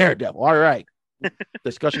 3, Daredevil. All right.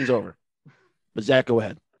 Discussion's over. But Zach, go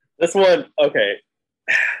ahead. This one, okay.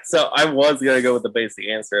 So I was going to go with the basic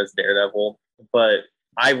answer as Daredevil, but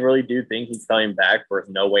I really do think he's coming back for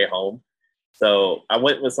No Way Home. So I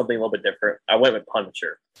went with something a little bit different. I went with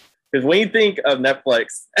Punisher. Because when you think of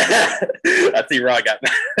Netflix, I see Rod got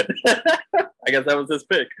mad. I guess that was his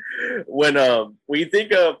pick. When you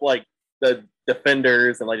think of like the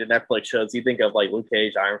Defenders and like the Netflix shows, you think of like Luke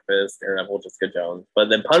Cage, Iron Fist, Daredevil, Jessica Jones. But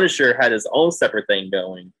then Punisher had his own separate thing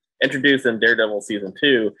going, introduced in Daredevil season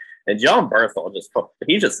 2, and John Bernthal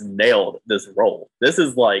just nailed this role. This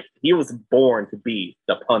is like he was born to be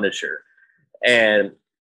the Punisher, and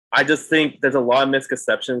I just think there's a lot of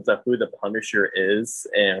misconceptions of who the Punisher is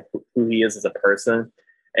and who he is as a person.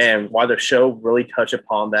 And while the show really touch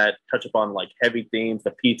upon like heavy themes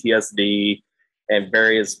of PTSD and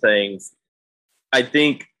various things, I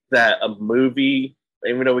think that a movie,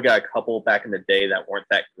 even though we got a couple back in the day that weren't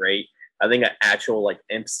that great, I think an actual like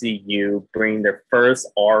MCU bringing their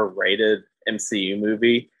first R-rated MCU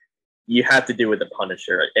movie, you have to do with the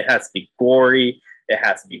Punisher. It has to be gory, it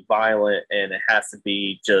has to be violent, and it has to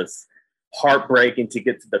be just heartbreaking to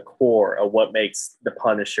get to the core of what makes the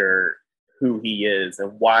Punisher who he is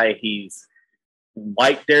and why he's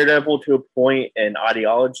like Daredevil to a point in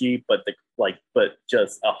ideology, but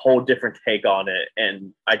just a whole different take on it.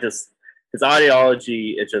 And his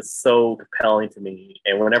ideology is just so compelling to me.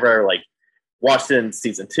 And whenever I like watched it in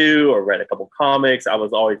season 2 or read a couple comics, I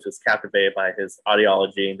was always just captivated by his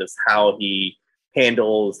ideology and just how he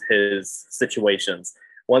handles his situations.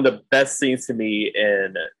 One of the best scenes to me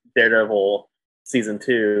in Daredevil season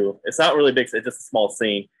 2, it's not really big, it's just a small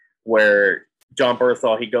scene where John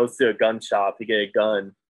Bernthal, he goes to a gun shop to get a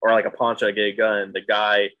gun, or like a pawn shop to get a gun. The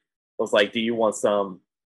guy was like, do you want some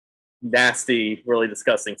nasty, really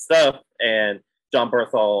disgusting stuff? And John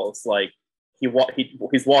Bernthal's like,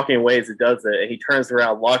 he's walking away as he does it, and he turns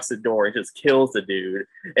around, locks the door, and just kills the dude.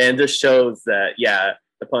 And this shows that, yeah,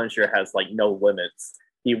 the Punisher has like no limits.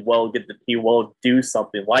 He will do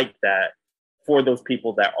something like that for those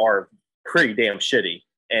people that are pretty damn shitty.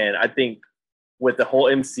 And I think with the whole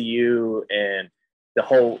MCU and the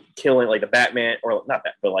whole killing, like the Batman, or not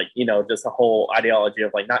that, but like, you know, just the whole ideology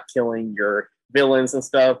of like not killing your villains and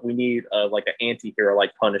stuff, we need like an anti-hero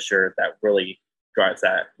like Punisher that really drives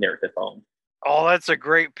that narrative home. Oh, that's a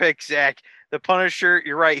great pick, Zach. The Punisher,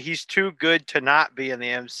 you're right. He's too good to not be in the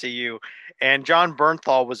MCU. And John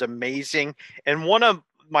Bernthal was amazing. And one of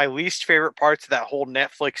my least favorite parts of that whole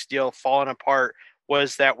Netflix deal falling apart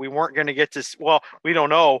was that we weren't going to get to, well, we don't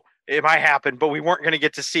know, it might happen, but we weren't going to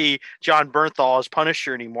get to see John Bernthal as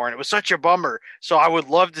Punisher anymore. And it was such a bummer. So I would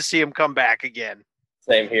love to see him come back again.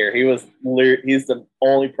 Same here. He's the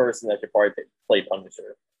only person that could probably play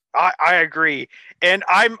Punisher. I agree. And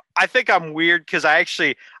I think I'm weird because I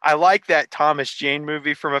like that Thomas Jane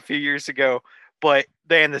movie from a few years ago, but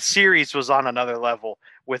then the series was on another level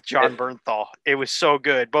with John Bernthal. It was so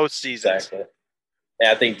good, both seasons. Exactly. And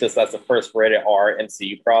I think just that's the first rated R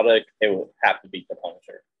MCU product, it would have to be the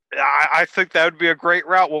Punisher. I think that would be a great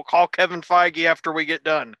route. We'll call Kevin Feige after we get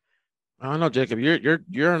done. I don't know, Jacob.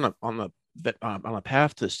 You're on a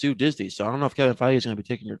path to sue Disney, so I don't know if Kevin Feige is going to be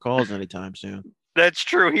taking your calls anytime soon. That's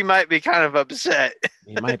true. He might be kind of upset.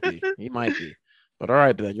 He might be. But all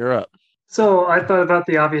right, Ben, you're up. So I thought about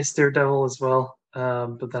the obvious Daredevil as well,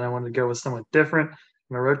 but then I wanted to go with someone different.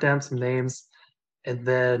 And I wrote down some names, and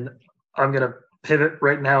then I'm going to pivot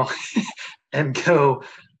right now and go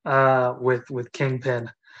with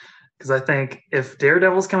Kingpin. Because I think if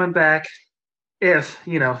Daredevil's coming back, if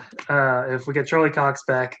we get Charlie Cox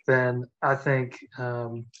back, then I think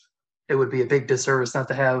it would be a big disservice not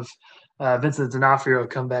to have Vincent D'Onofrio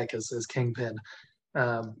come back as Kingpin.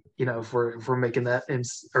 If we're making that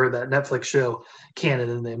that Netflix show canon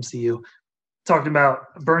in the MCU. Talking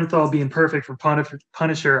about Bernthal being perfect for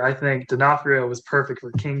Punisher, I think D'Onofrio was perfect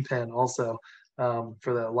for Kingpin also,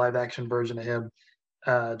 for the live action version of him,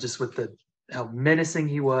 just with how menacing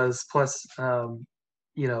he was. Plus,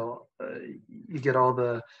 you get all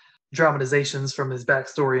the dramatizations from his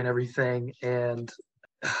backstory and everything, and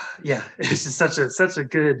yeah, it's just such a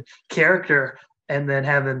good character. And then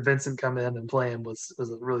having Vincent come in and play him was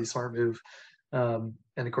a really smart move.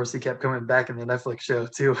 And of course, he kept coming back in the Netflix show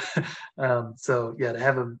too. So yeah, to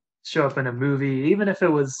have him show up in a movie, even if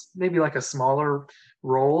it was maybe like a smaller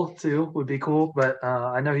role too, would be cool. But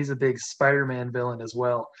I know he's a big Spider-Man villain as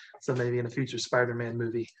well. So maybe in a future Spider-Man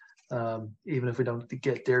movie, even if we don't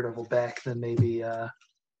get Daredevil back, then maybe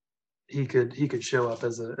he could show up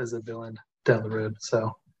as a villain down the road.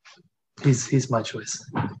 So he's my choice.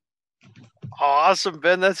 Awesome,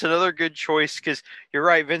 Ben. That's another good choice because you're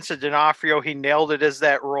right. Vincent D'Onofrio, he nailed it as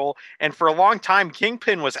that role. And for a long time,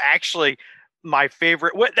 Kingpin was actually my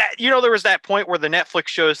favorite. There was that point where the Netflix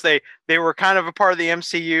shows, they were kind of a part of the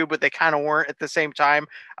MCU, but they kind of weren't at the same time.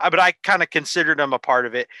 But I kind of considered him a part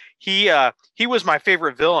of it. He was my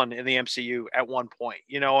favorite villain in the MCU at one point,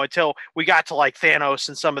 until we got to like Thanos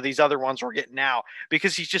and some of these other ones we're getting now,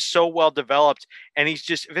 because he's just so well developed, and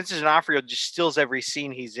Vincent D'Onofrio just steals every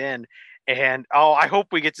scene he's in. And I hope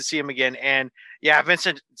we get to see him again. And yeah,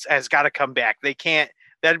 Vincent has got to come back. They can't.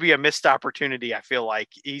 That'd be a missed opportunity. I feel like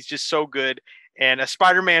he's just so good, and a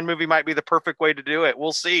Spider-Man movie might be the perfect way to do it.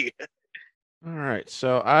 We'll see. All right,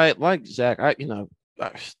 so I like Zach.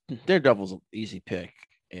 Daredevil's an easy pick,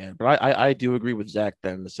 but I do agree with Zach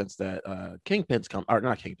then in the sense that Kingpin's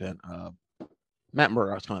not Kingpin. Matt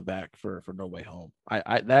Murdock's coming back for No Way Home.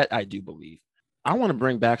 I do believe. I want to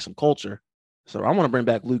bring back some culture, so I want to bring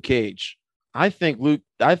back Luke Cage. I think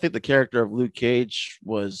the character of Luke Cage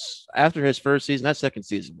was, after his first season, that second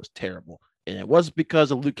season was terrible, and it wasn't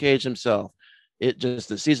because of Luke Cage himself. It just,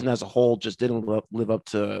 the season as a whole just didn't live up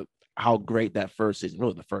to how great that first season,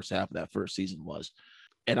 really the first half of that first season was.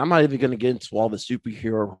 And I'm not even going to get into all the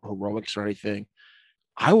superhero heroics or anything.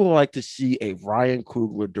 I would like to see a Ryan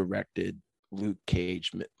Coogler directed Luke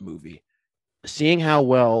Cage movie. Seeing how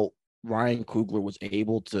well Ryan Coogler was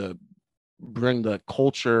able to bring the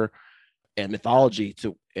culture and mythology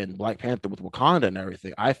to in Black Panther with Wakanda and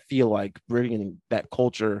everything, I feel like bringing that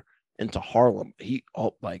culture into Harlem.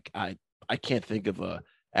 I can't think of a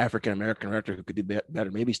African American director who could do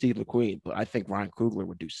better. Maybe Steve McQueen, but I think Ryan Coogler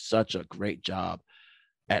would do such a great job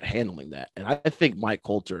at handling that. And I think Mike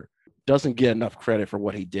Colter doesn't get enough credit for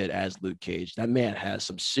what he did as Luke Cage. That man has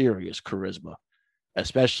some serious charisma,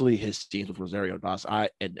 especially his scenes with Rosario Dawson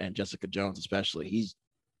and Jessica Jones, especially.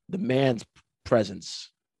 The man's presence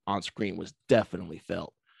on screen was definitely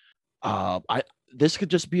felt. This could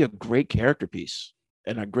just be a great character piece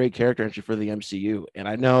and a great character entry for the MCU. And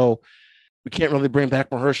I know we can't really bring back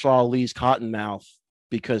Mahershala Ali's Cottonmouth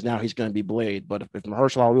because now he's going to be Blade. But if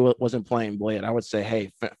Mahershala Ali wasn't playing Blade, I would say,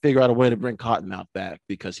 hey, figure out a way to bring Cottonmouth back,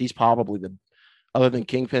 because he's probably other than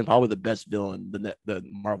Kingpin, probably the best villain the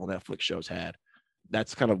Marvel Netflix shows had.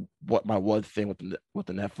 That's kind of what my one thing with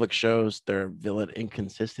the Netflix shows, their villain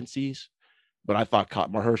inconsistencies. But I thought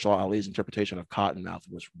Mahershala Ali's interpretation of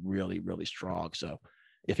Cottonmouth was really, really strong. So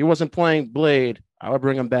if he wasn't playing Blade, I would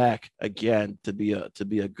bring him back again to be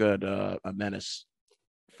a good a menace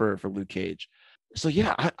for Luke Cage. So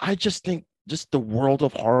yeah, I just think just the world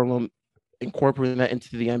of Harlem, incorporating that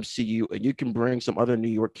into the MCU, and you can bring some other New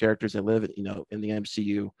York characters that live in the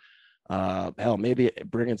MCU. Hell, maybe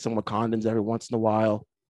bring in some Wakandans every once in a while,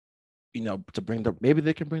 maybe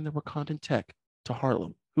they can bring the Wakandan tech to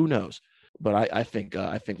Harlem. Who knows? But I think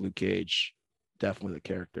Luke Cage, definitely the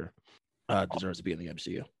character, deserves to be in the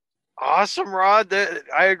MCU. Awesome, Rod.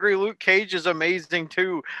 I agree. Luke Cage is amazing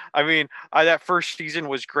too. I mean, that first season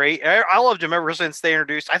was great. I loved him ever since they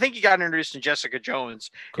introduced. I think he got introduced in Jessica Jones,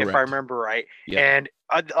 Correct. if I remember right. Yeah. And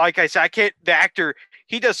like I said, the actor,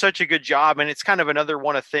 he does such a good job, and it's kind of another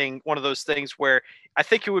one of those things where I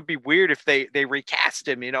think it would be weird if they recast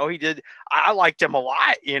him. He did. I liked him a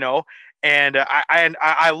lot. And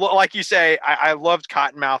I like you say, I loved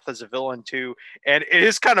Cottonmouth as a villain too. And it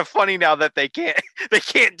is kind of funny now that they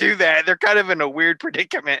can't do that. They're kind of in a weird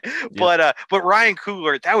predicament. Yeah. But Ryan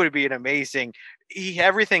Coogler, that would be an amazing.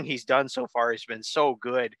 Everything he's done so far has been so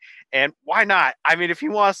good. And why not? I mean, if he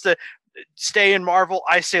wants to stay in Marvel,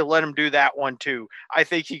 I say let him do that one too. I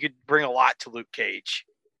think he could bring a lot to Luke Cage.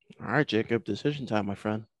 All right, Jacob, decision time, my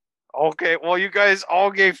friend. Okay, well, you guys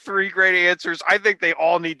all gave 3 great answers. I think they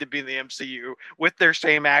all need to be in the MCU with their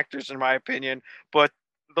same actors, in my opinion. But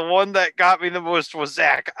the one that got me the most was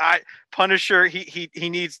Zach. Punisher, he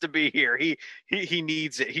needs to be here. He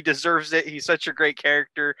needs it. He deserves it. He's such a great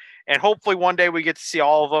character, and hopefully one day we get to see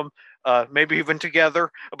all of them, maybe even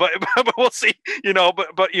together. But we'll see.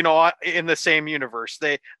 But in the same universe,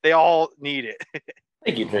 they all need it.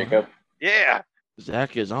 Thank you, Jacob. Yeah.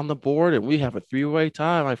 Zach is on the board, and we have a 3-way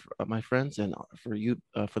tie, my friends. And for you,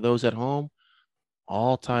 for those at home,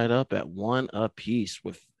 all tied up at 1 apiece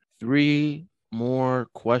with 3 more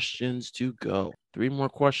questions to go. 3 more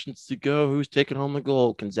questions to go. Who's taking home the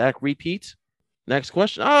gold? Can Zach repeat? Next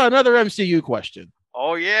question. Another MCU question.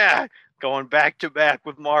 Oh, yeah. Going back to back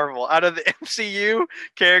with Marvel. Out of the MCU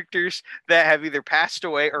characters that have either passed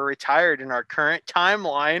away or retired in our current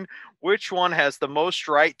timeline, which one has the most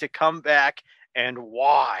right to come back, and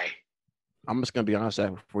why? I'm just going to be honest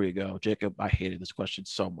before you go. Jacob, I hated this question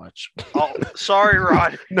so much. Oh, sorry,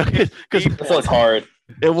 Rod. No, because this was hard.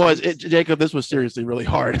 It was. Jacob, this was seriously really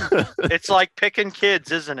hard. It's like picking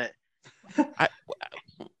kids, isn't it? I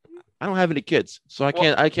don't have any kids, so I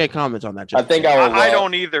can't comment on that. Jacob. I think I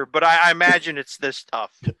don't either, but I imagine it's this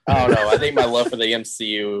tough. I don't know. I think my love for the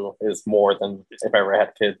MCU is more than if I ever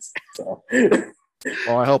had kids. So.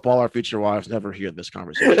 Well, I hope all our future wives never hear this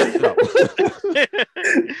conversation. So.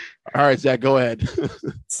 All right, Zach, go ahead.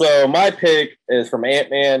 So my pick is from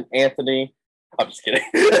Ant-Man, Anthony. I'm just kidding.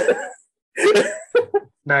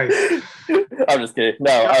 Nice. I'm just kidding.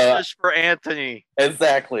 No, Justice for Anthony.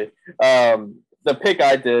 exactly. The pick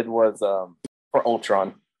I did was for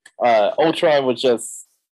Ultron. Ultron was just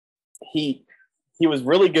he was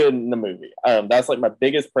really good in the movie. That's like my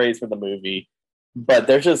biggest praise for the movie. But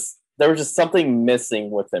there was just something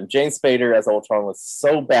missing with him. James Spader as Ultron was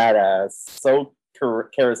so badass, so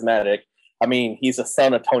charismatic. I mean, he's a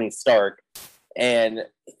son of Tony Stark, and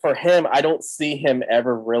for him, I don't see him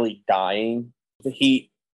ever really dying. He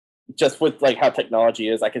just with like how technology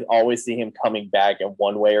is, I could always see him coming back in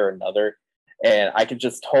one way or another, and I could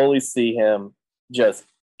just totally see him just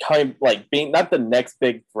kind of like being not the next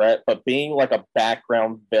big threat, but being like a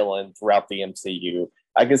background villain throughout the MCU.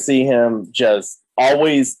 I could see him just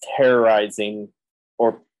always terrorizing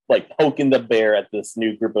or like poking the bear at this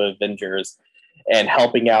new group of Avengers and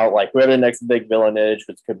helping out like whoever the next big villain is,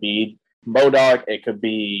 which could be MODOK, it could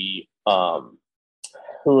be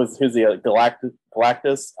who's the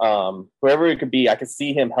Galactus, whoever it could be. I could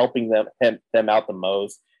see him helping them out the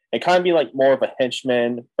most and kind of be like more of a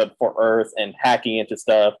henchman, but for Earth and hacking into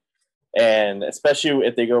stuff. And especially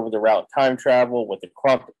if they go over the route of time travel with the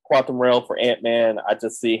quantum rail for Ant-Man, I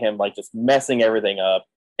just see him like just messing everything up.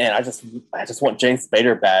 And I just want James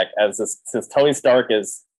Spader back as this, since Tony Stark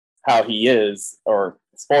is how he is, or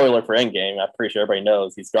spoiler for Endgame, I'm pretty sure everybody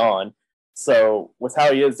knows he's gone. So with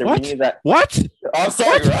how he is, we need that. What? I'm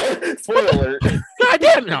sorry, right? Spoiler alert. God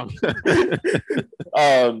damn no.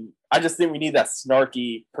 I just think we need that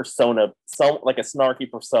snarky persona, like a snarky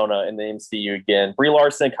persona in the MCU again. Brie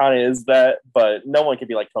Larson kind of is that, but no one can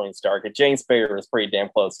be like Tony Stark. And James Spader is pretty damn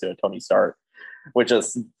close to a Tony Stark, which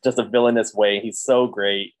is just a villainous way. He's so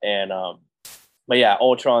great. And but yeah,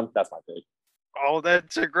 Ultron, that's my pick. Oh,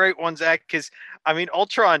 that's a great one, Zach. Because I mean,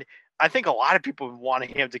 Ultron, I think a lot of people wanted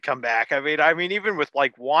him to come back. I mean, even with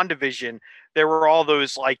like WandaVision, there were all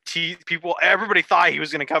those like people. Everybody thought he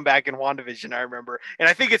was going to come back in WandaVision. I remember, and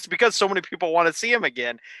I think it's because so many people want to see him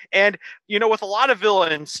again. And you know, with a lot of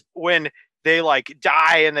villains, when they like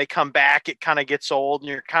die and they come back, it kind of gets old, and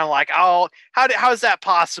you're kind of like, oh, how is that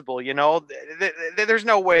possible? You know, there's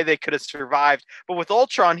no way they could have survived. But with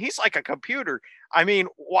Ultron, he's like a computer. I mean,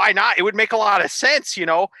 why not? It would make a lot of sense, you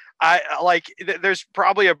know. There's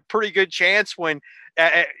probably a pretty good chance when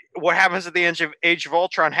what happens at the Age of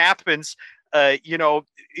Ultron happens. You know,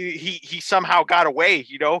 he somehow got away.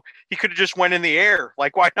 You know, he could have just went in the air.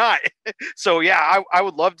 Like, why not? So yeah, I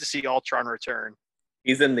would love to see Ultron return.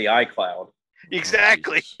 He's in the iCloud.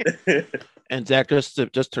 Exactly. And Zach, just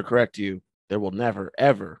to correct you, there will never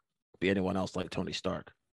ever be anyone else like Tony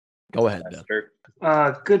Stark. Go ahead,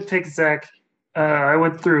 Ben. Good pick, Zach. I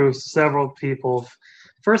went through several people.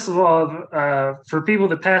 First of all, for people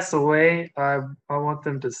that pass away, I want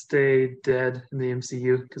them to stay dead in the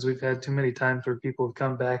MCU because we've had too many times where people have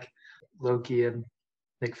come back. Loki and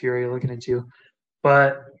Nick Fury looking at you.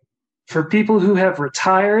 But for people who have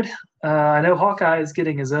retired, I know Hawkeye is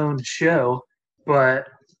getting his own show, but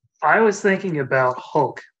I was thinking about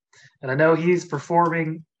Hulk. And I know he's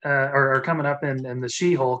performing or coming up in the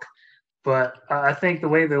She-Hulk. But I think the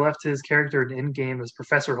way they left his character in Endgame as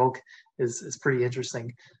Professor Hulk is pretty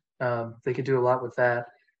interesting. They could do a lot with that.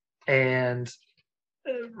 And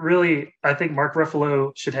really, I think Mark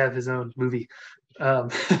Ruffalo should have his own movie.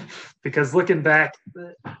 Because looking back,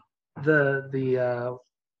 the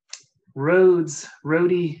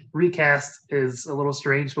Rhodey recast is a little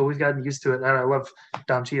strange, but we've gotten used to it. And I love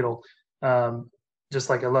Don Cheadle. Just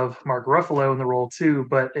like I love Mark Ruffalo in the role too,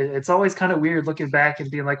 but it's always kind of weird looking back and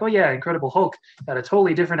being like, oh yeah, Incredible Hulk had a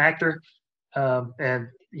totally different actor. And,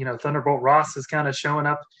 you know, Thunderbolt Ross is kind of showing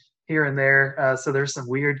up here and there. So there's some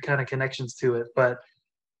weird kind of connections to it, but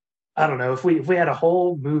I don't know if we had a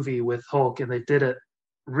whole movie with Hulk and they did it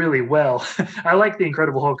really well. I like the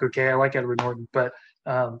Incredible Hulk. Okay. I like Edward Norton, but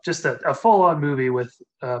just a full on movie with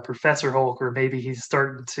Professor Hulk, or maybe he's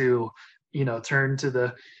starting to, you know, turn to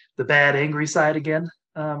the bad, angry side again,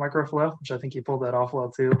 Mark Ruffalo, which I think he pulled that off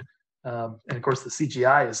well too. And of course, the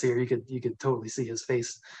CGI is here. You could totally see his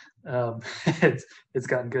face. It's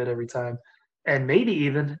gotten good every time. And maybe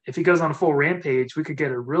even if he goes on a full rampage, we could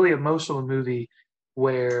get a really emotional movie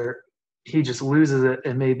where he just loses it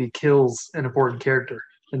and maybe kills an important character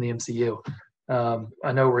in the MCU.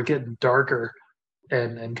 I know we're getting darker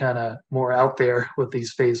and kind of more out there with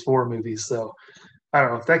these Phase 4 movies. So I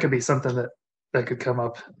don't know if that could be something that could come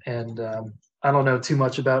up. And I don't know too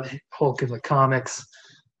much about Hulk in the comics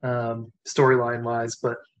storyline wise,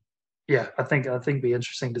 but yeah, I think it'd be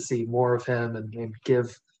interesting to see more of him and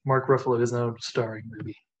give Mark Ruffalo his own starring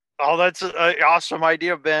movie. Oh, that's an awesome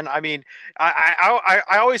idea, Ben. I mean, I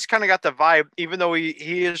always kind of got the vibe, even though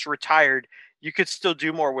he is retired, you could still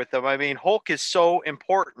do more with him. I mean, Hulk is so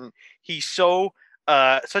important. He's so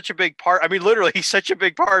such a big part. I mean, literally, he's such a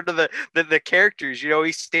big part of the characters. You know,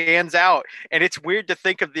 he stands out, and it's weird to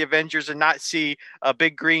think of the Avengers and not see a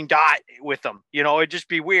big green dot with them. You know, it'd just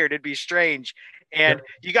be weird. It'd be strange. And Yep.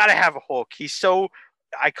 you got to have a Hulk. He's so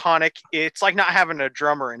iconic. It's like not having a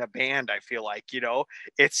drummer in a band. I feel like, you know,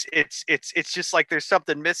 it's just like there's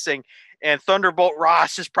something missing. And Thunderbolt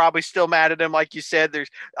Ross is probably still mad at him, like you said.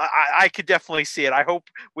 I could definitely see it. I hope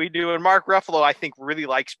we do. And Mark Ruffalo, I think, really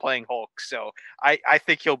likes playing Hulk, so I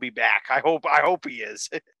think he'll be back. I hope he is.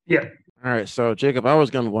 Yeah. All right, so Jacob, I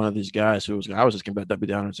was going to be one of these guys I was just going to Debbie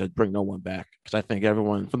Downer and said bring no one back because I think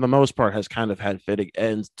everyone, for the most part, has kind of had fitting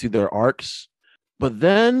ends to their arcs. But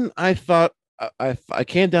then I thought I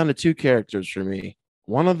came down to two characters for me.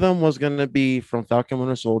 One of them was going to be from Falcon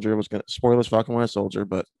Winter Soldier. Was going to spoilers Falcon Winter Soldier,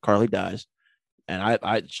 but Carly dies, and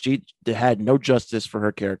she had no justice for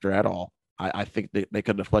her character at all. I think they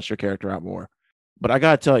could have fleshed her character out more. But I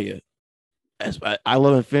gotta tell you, as I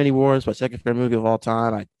love Infinity War, it's my second favorite movie of all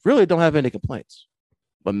time. I really don't have any complaints.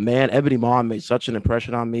 But man, Ebony Maw made such an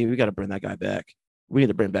impression on me. We got to bring that guy back. We need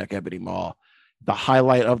to bring back Ebony Maw. The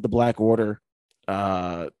highlight of the Black Order.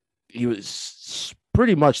 He was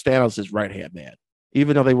pretty much Thanos' right hand man.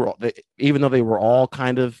 Even though they were all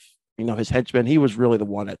kind of, you know, his henchmen, he was really the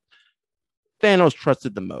one that Thanos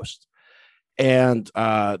trusted the most. And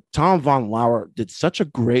Tom Von Lauer did such a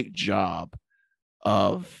great job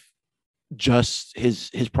of just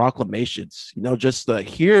his proclamations, you know, just the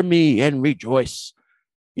hear me and rejoice,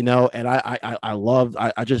 you know. And I loved.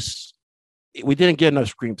 We didn't get enough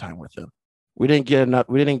screen time with him. We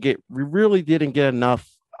really didn't get enough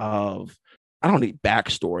of, I don't need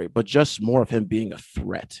backstory, but just more of him being a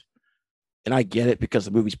threat. And I get it because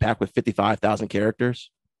the movie's packed with 55,000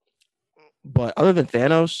 characters. But other than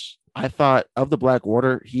Thanos, I thought of the Black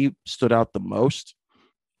Order, he stood out the most.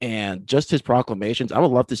 And just his proclamations, I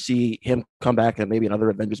would love to see him come back in maybe another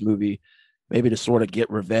Avengers movie, maybe to sort of get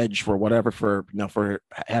revenge for whatever, for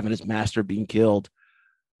having his master being killed,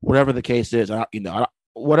 whatever the case is.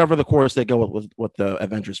 Whatever the course they go with the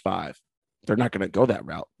Avengers 5. They're not going to go that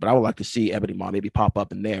route, but I would like to see Ebony Maw maybe pop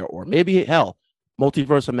up in there, or maybe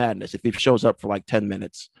Multiverse of Madness if he shows up for like 10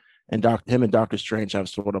 minutes and him and Doctor Strange have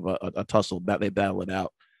sort of a tussle that they battle it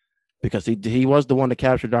out, because he was the one to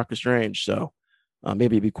capture Doctor Strange. So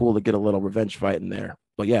maybe it'd be cool to get a little revenge fight in there.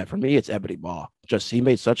 But yeah, for me, it's Ebony Maw. Just he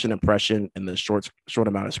made such an impression in the short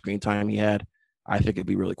amount of screen time he had. I think it'd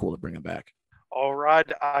be really cool to bring him back. Oh,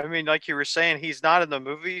 Rod, I mean, like you were saying, he's not in the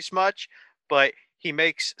movies much, but he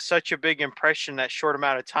makes such a big impression that short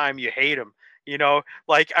amount of time you hate him. You know,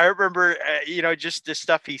 like I remember, just the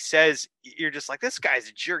stuff he says, you're just like, this guy's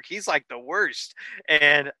a jerk. He's like the worst.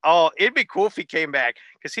 And it'd be cool if he came back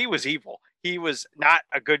because he was evil. He was not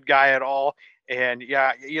a good guy at all. And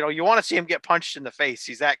yeah, you want to see him get punched in the face.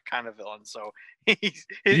 He's that kind of villain. So he's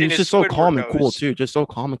just so calm and cool too. Just so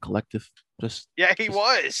calm and collective. Yeah, he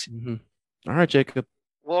was. Mm-hmm. All right, Jacob.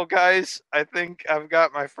 Well, guys, I think I've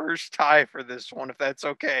got my first tie for this one, if that's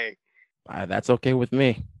okay. That's okay with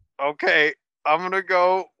me. Okay, I'm going to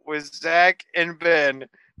go with Zach and Ben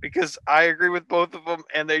because I agree with both of them,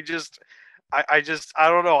 and they I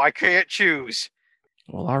don't know. I can't choose.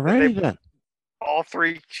 Well, all righty then. All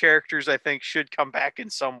three characters, I think, should come back in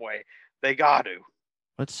some way. They got to.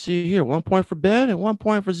 Let's see here. 1 point for Ben and 1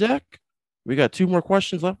 point for Zach. We got 2 more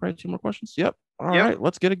questions left, right? 2 more questions? Yep. All right,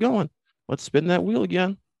 let's get it going. Let's spin that wheel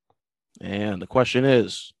again. And the question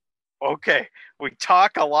is, okay, we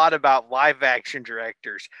talk a lot about live action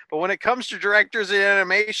directors, but when it comes to directors in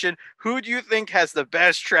animation, who do you think has the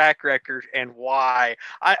best track record and why?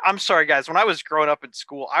 I'm sorry, guys. When I was growing up in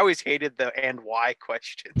school, I always hated the and why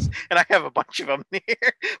questions, and I have a bunch of them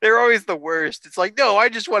here. They're always the worst. It's like, no, I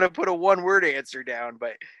just want to put a one-word answer down,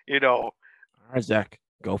 but All right, Zach,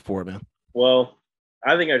 go for it, man. Well,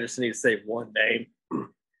 I think I just need to say one name,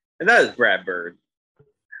 and that is Brad Bird.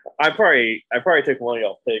 I probably took one of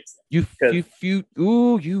y'all picks. You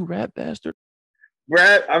rat bastard.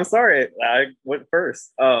 Brad, I'm sorry, I went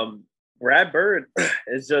first. Brad Bird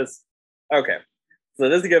is just okay. So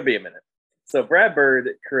this is gonna be a minute. So Brad Bird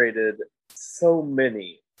created so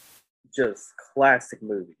many just classic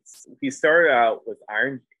movies. He started out with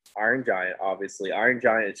Iron Giant, obviously. Iron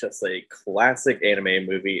Giant is just a classic animated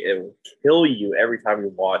movie. It will kill you every time you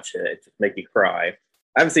watch it. It just make you cry.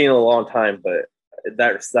 I haven't seen it in a long time, but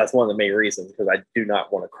that's one of the main reasons, because I do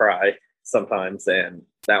not want to cry sometimes, and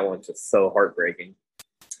that one's just so heartbreaking.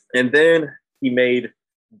 And then he made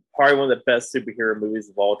probably one of the best superhero movies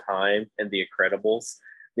of all time in The Incredibles.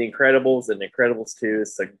 The Incredibles and The Incredibles 2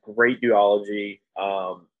 is a great duology.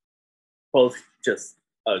 Both just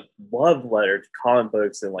a love letter to comic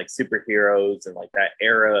books and like superheroes and like that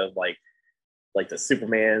era of like the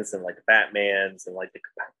Supermans and like the Batmans and like the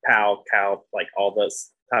Pow Cow, like all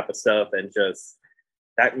this type of stuff, and just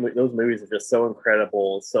that those movies are just so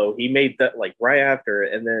incredible. So he made that like right after,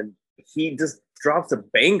 and then he just drops a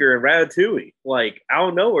banger in Ratatouille, like out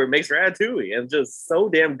of nowhere, makes Ratatouille, and just so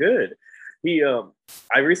damn good. He,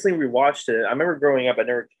 I recently rewatched it. I remember growing up, I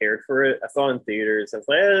never cared for it. I saw it in theaters. I was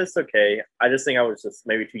like, it's okay. I just think I was just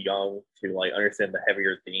maybe too young to like understand the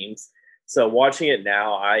heavier themes. So watching it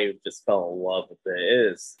now, I just fell in love with it.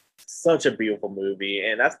 It is such a beautiful movie,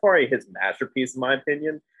 and that's probably his masterpiece, in my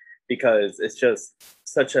opinion, because it's just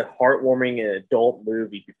such a heartwarming and adult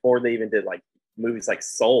movie. Before they even did like movies like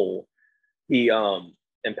Soul, he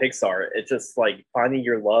and Pixar, it's just like finding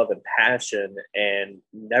your love and passion and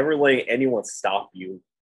never letting anyone stop you,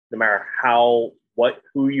 no matter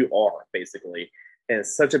who you are, basically. And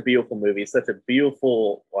it's such a beautiful movie, such a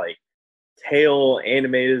beautiful like tale.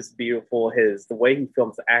 Animated is beautiful. The way he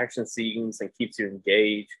films the action scenes and keeps you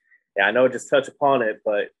engaged. Yeah, I know I just touched upon it,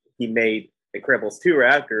 but he made Incredibles 2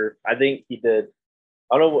 right after. I think he did.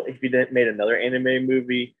 I don't know if he made another animated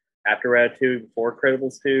movie after Ratatouille before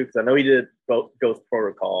Incredibles 2, because I know he did Ghost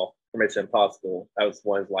Protocol for Mission Impossible. That was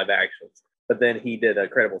one of his live actions. But then he did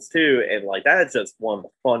Incredibles 2, and like that is just one of the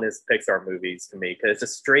funnest Pixar movies to me, because it's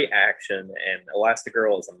just straight action, and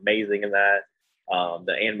Elastigirl is amazing in that.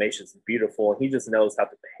 The animation is beautiful, and he just knows how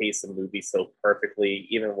to pace a movie so perfectly,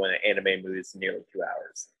 even when an anime movie is nearly 2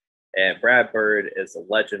 hours. And Brad Bird is a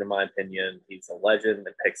legend, in my opinion. He's a legend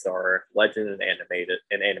in Pixar, legend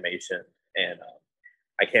in animation, and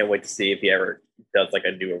I can't wait to see if he ever does like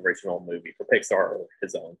a new original movie for Pixar or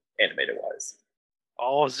his own animated wise.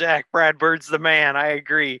 Oh, Zach, Brad Bird's the man. I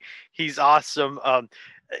agree. He's awesome.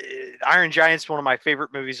 Iron Giant's one of my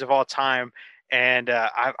favorite movies of all time. And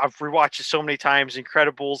I've rewatched it so many times.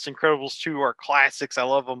 Incredibles 2 are classics. I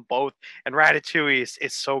love them both. And Ratatouille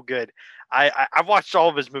is so good. I've watched all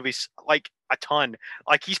of his movies like a ton.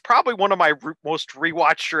 Like he's probably one of my most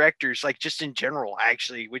rewatched directors, like just in general,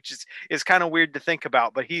 actually, which is kind of weird to think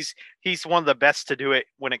about. But he's one of the best to do it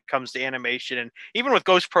when it comes to animation. And even with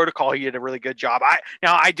Ghost Protocol, he did a really good job.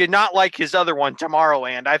 I did not like his other one,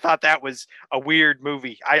 Tomorrowland. I thought that was a weird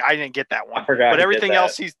movie. I didn't get that one. But everything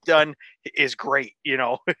else he's done is great. You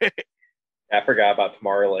know. I forgot about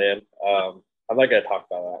Tomorrowland. I'm not gonna talk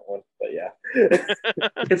about that one, but yeah.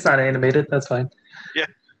 It's not animated. That's fine. Yeah.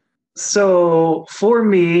 So for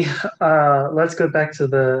me, let's go back to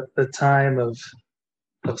the time of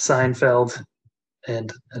Seinfeld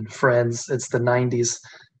and Friends. It's the 90s.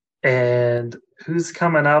 And who's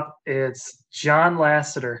coming up? It's John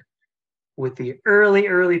Lasseter with the early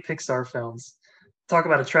Pixar films. Talk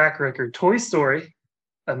about a track record. Toy Story,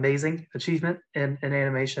 amazing achievement in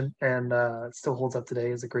animation, and it still holds up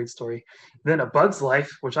today. Is a great story. Then A Bug's Life,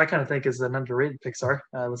 which I kind of think is an underrated Pixar.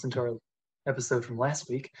 Listen to our episode from last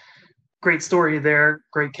week. Great story there,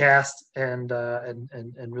 great cast, and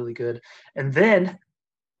really good. And then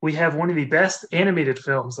we have one of the best animated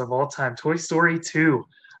films of all time, Toy Story 2,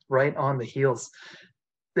 right on the heels.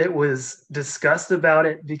 It was discussed about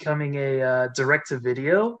it becoming a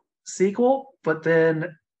direct-to-video sequel, but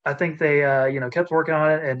then I think they kept working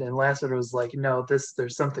on it, and Lasseter was like, no,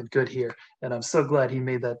 there's something good here, and I'm so glad he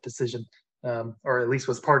made that decision, or at least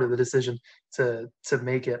was part of the decision to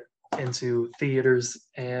make it into theaters,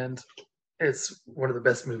 and it's one of the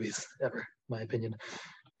best movies ever, in my opinion.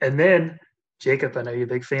 And then Jacob, I know you're a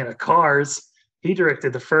big fan of Cars. He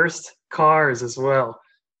directed the first Cars as well,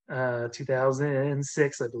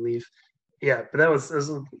 2006, I believe. Yeah, but that was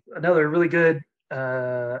another really good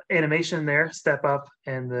animation there, step up,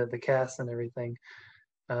 and the cast and everything.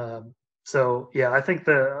 So yeah, I think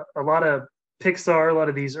a lot of Pixar, a lot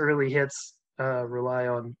of these early hits rely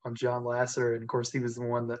on John Lasseter, and of course he was the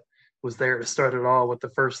one that was there to start it all with the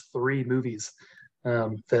first 3 movies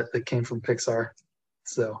that came from Pixar.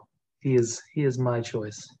 So he is my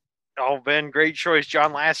choice. Oh, Ben, great choice,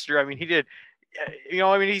 John Lasseter. I mean, he did.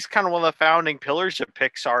 He's kind of one of the founding pillars of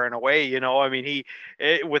Pixar in a way.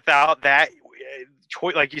 Without that,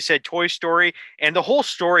 like you said, Toy Story and the whole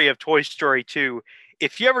story of Toy Story 2.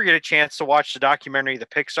 If you ever get a chance to watch the documentary, The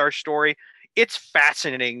Pixar Story, it's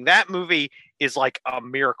fascinating. That movie is like a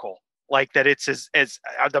miracle. Like that, it's as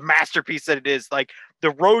the masterpiece that it is. Like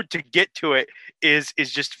the road to get to it is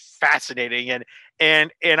just fascinating,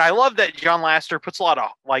 and I love that John Lasseter puts a lot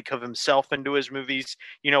of himself into his movies.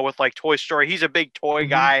 With like Toy Story, he's a big toy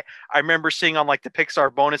guy. I remember seeing on like the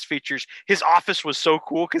Pixar bonus features, his office was so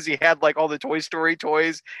cool because he had like all the Toy Story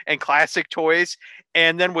toys and classic toys.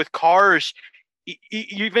 And then with Cars,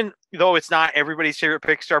 even though it's not everybody's favorite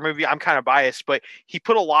Pixar movie, I'm kind of biased, but he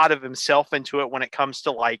put a lot of himself into it when it comes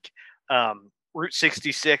to like Route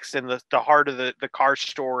 66 and the heart of the car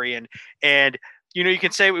story. And you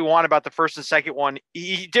can say what we want about the first and second one.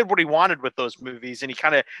 He did what he wanted with those movies, and he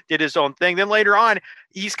kind of did his own thing. Then later on,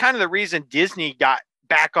 he's kind of the reason Disney got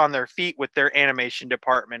back on their feet with their animation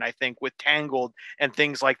department, I think, with Tangled and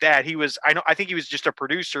things like that. I think he was just a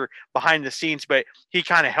producer behind the scenes, but he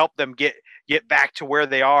kind of helped them get back to where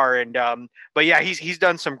they are. And but yeah, he's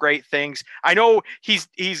done some great things. I know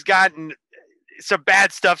he's gotten some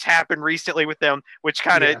bad stuff's happened recently with them, which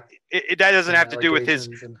kind of that doesn't have to do with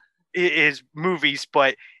his movies,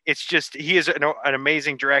 but it's just he is an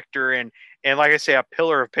amazing director, and like I say, a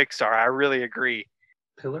pillar of Pixar. I really agree.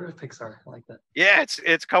 Pillar of Pixar, I like that. Yeah, it's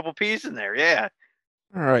a couple P's in there. Yeah.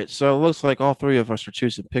 All right, so it looks like all three of us are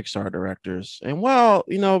choosing Pixar directors, and well,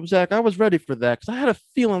 Zach, I was ready for that because I had a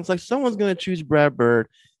feeling it's like someone's going to choose Brad Bird,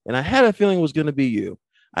 and I had a feeling it was going to be you.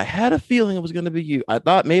 I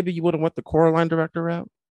thought maybe you would have went the Coraline director route,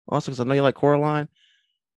 also because I know you like Coraline,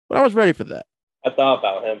 but I was ready for that. I thought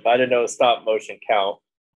about him, but I didn't know stop motion count.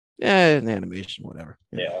 Yeah, an animation, whatever.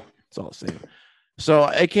 Yeah. It's all the same. So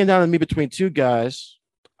it came down to me between two guys,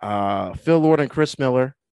 Phil Lord and Chris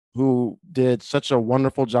Miller, who did such a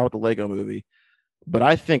wonderful job with the Lego movie. But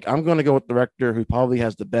I think I'm going to go with the director who probably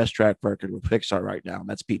has the best track record with Pixar right now, and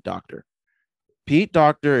that's Pete Docter. Pete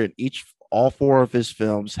Docter in all four of his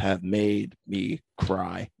films have made me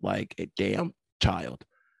cry like a damn child.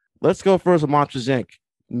 Let's go first with Monsters, Inc.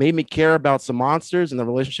 Made me care about some monsters and the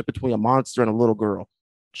relationship between a monster and a little girl.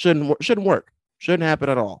 Shouldn't work. Shouldn't happen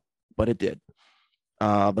at all, but it did.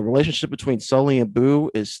 The relationship between Sully and Boo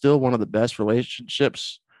is still one of the best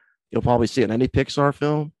relationships you'll probably see in any Pixar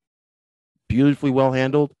film. Beautifully well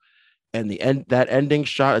handled, and that ending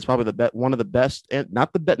shot is probably one of the best, and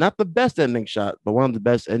not the best ending shot, but one of the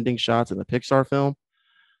best ending shots in the Pixar film.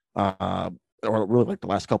 Or really like the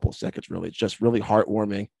last couple of seconds. Really, it's just really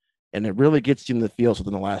heartwarming. And it really gets you in the feels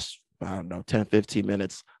within the last, 10, 15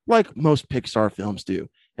 minutes, like most Pixar films do,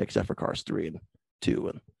 except for Cars 3 and 2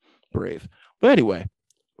 and Brave. But anyway,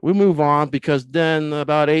 we move on because then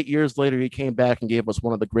about 8 years later, he came back and gave us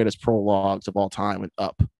one of the greatest prologues of all time and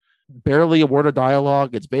Up. Barely a word of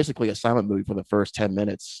dialogue. It's basically a silent movie for the first 10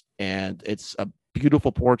 minutes. And it's a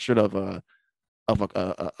beautiful portrait of a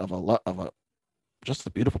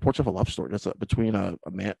beautiful portrait of a love story. Just between a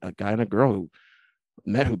guy and a girl who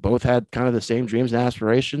both had kind of the same dreams and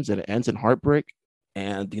aspirations, and it ends in heartbreak.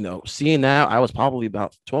 And seeing that, I was probably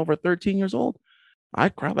about 12 or 13 years old. I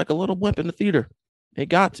cried like a little wimp in the theater. It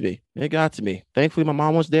got to me. Thankfully, my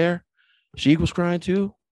mom was there. She was crying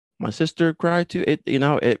too. My sister cried too. It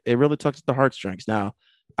really tugs at the heartstrings. Now,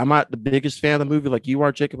 I'm not the biggest fan of the movie like you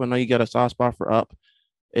are, Jacob. I know you got a soft spot for Up.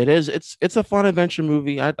 It's a fun adventure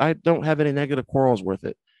movie. I don't have any negative quarrels with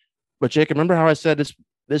it. But Jacob, remember how I said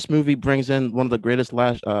this movie brings in one of the greatest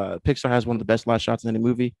Pixar has one of the best last shots in any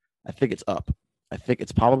movie? I think it's Up. I think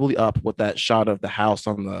it's probably Up with that shot of the house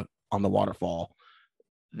on the waterfall.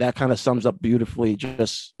 That kind of sums up beautifully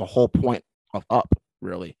just the whole point of Up,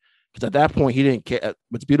 really. Because at that point, he didn't care.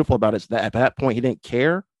 What's beautiful about it is that at that point, he didn't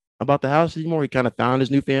care about the house anymore. He kind of found his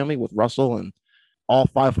new family with Russell and all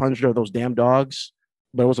 500 of those damn dogs.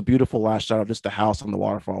 But it was a beautiful last shot of just the house on the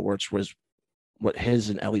waterfall, which was what his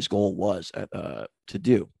and Ellie's goal was to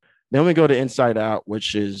do. Then we go to Inside Out,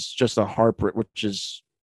 which is just a heartbreak, which is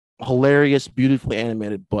hilarious, beautifully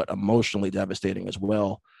animated, but emotionally devastating as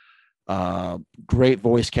well. Great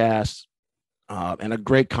voice cast, and a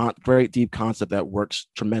great deep concept that works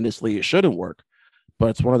tremendously. It shouldn't work, but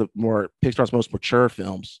it's one of the more Pixar's most mature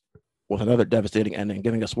films with another devastating ending,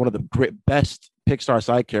 giving us one of the best Pixar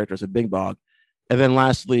side characters in Big Bog. And then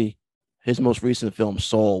lastly, his most recent film,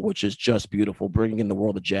 Soul, which is just beautiful, bringing in the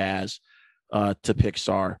world of jazz to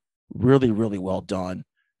Pixar. Really, really well done.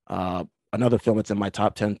 Another film that's in my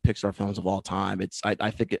top 10 Pixar films of all time.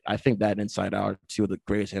 I think that Inside Out are two of the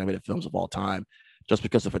greatest animated films of all time, just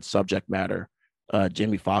because of its subject matter.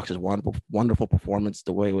 Jamie Foxx's wonderful performance,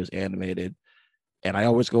 the way it was animated. And I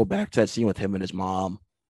always go back to that scene with him and his mom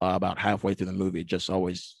about halfway through the movie. Just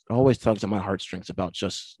always tugs at my heartstrings about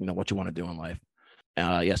just, what you want to do in life.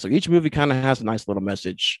 So each movie kind of has a nice little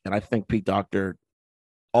message. And I think Pete Docter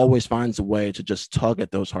always finds a way to just tug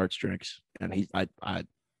at those heartstrings. And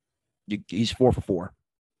he's 4 for 4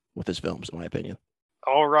 with his films, in my opinion.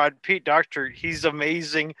 Oh, Rod, Pete Docter, he's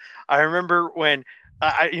amazing. I remember when,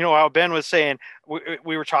 how Ben was saying,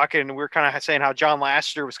 we were talking, we were kind of saying how John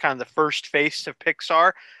Lasseter was kind of the first face of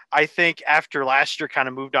Pixar. I think after Lasseter kind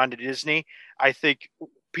of moved on to Disney, I think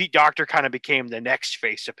Pete Docter kind of became the next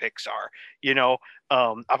face of Pixar. You know,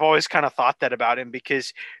 I've always kind of thought that about him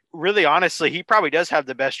because really honestly, he probably does have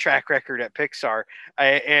the best track record at Pixar.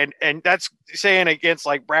 And that's saying against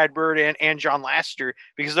like Brad Bird and John Lasseter,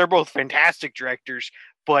 because they're both fantastic directors.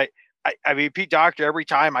 But I mean, Pete Docter, every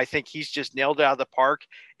time I think he's just nailed it out of the park,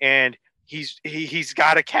 and he's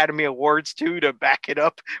got Academy Awards too to back it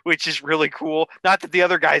up, which is really cool. Not that the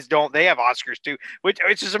other guys don't; they have Oscars too, which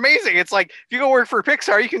is amazing. It's like if you go work for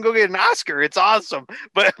Pixar, you can go get an Oscar. It's awesome.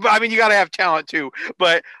 But I mean, you got to have talent too.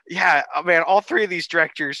 But yeah, man, all three of these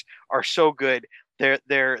directors are so good.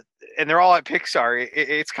 They're all at Pixar.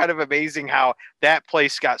 It's kind of amazing how that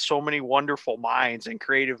place got so many wonderful minds and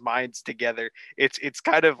creative minds together. It's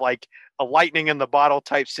kind of like a lightning in the bottle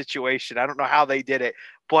type situation. I don't know how they did it,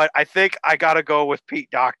 but I think I got to go with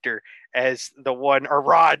Pete Docter as the one, or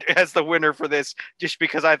Rod as the winner for this, just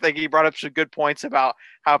because I think he brought up some good points about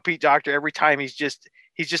how Pete Docter, every time he's just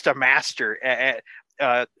a master at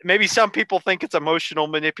maybe some people think it's emotional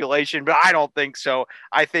manipulation, but I don't think so.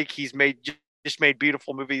 I think he's just made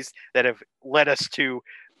beautiful movies that have led us to,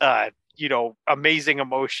 amazing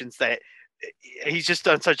emotions that he's just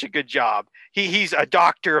done such a good job. He's a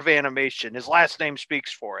doctor of animation. His last name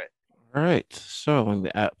speaks for it. All right. So let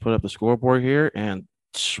me put up the scoreboard here. And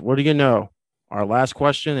what do you know? Our last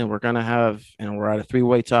question, and we're at a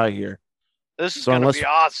 3-way tie here. This is going to be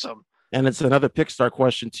awesome. And it's another Pixar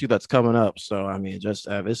question too that's coming up. So I mean, just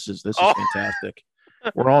this is fantastic.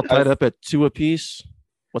 We're all tied up at 2 apiece.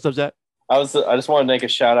 What's up, Zach? I just want to make a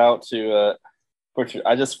shout out to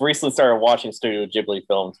I just recently started watching Studio Ghibli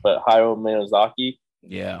films, but Hayao Miyazaki,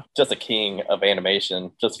 just a king of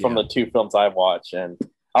animation, just from the 2 films I've watched. And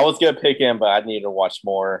I was gonna pick him, but I needed to watch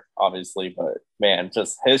more, obviously. But man,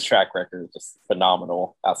 just his track record is just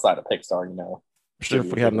phenomenal outside of Pixar. You know, I'm sure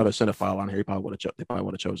if we had another cinephile on here, they probably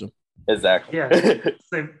would have chosen. Exactly. Yeah.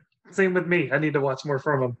 Same with me. I need to watch more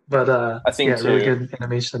from him. But I think really good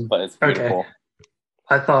animation. But it's beautiful. Okay.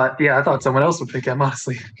 I thought someone else would pick him,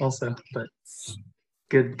 honestly, also. But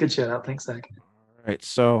good shout out. Thanks, Zach. All right,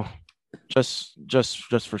 so just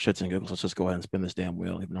for shits and giggles, let's just go ahead and spin this damn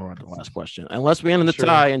wheel, even though we're on the last question. Unless we end in the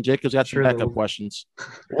tie and Jacob's got some backup questions.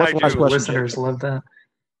 What's the last question? Listeners love that.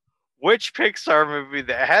 Which Pixar movie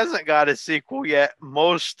that hasn't got a sequel yet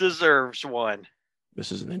most deserves one?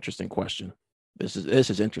 This is an interesting question. This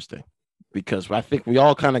is interesting because I think we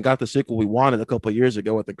all kind of got the sequel we wanted a couple of years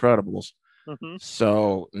ago with Incredibles. Mm-hmm.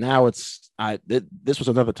 So now this was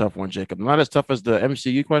another tough one, Jacob. Not as tough as the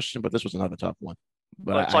MCU question, but this was another tough one.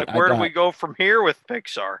 But it's where do we go from here with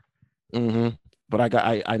Pixar? Mm-hmm. But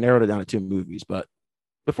I narrowed it down to 2 movies. But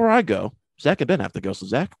before I go, Zach and Ben have to go. So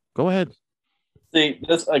Zach, go ahead. See,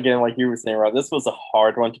 this again, like you were saying, Rob, this was a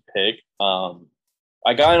hard one to pick.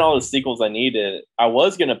 I got in all the sequels I needed. I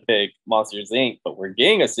was gonna pick Monsters Inc., but we're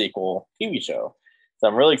getting a sequel TV show, so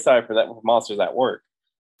I'm really excited for that, for Monsters at Work.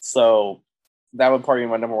 So that would probably be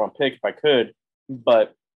my number 1 pick if I could.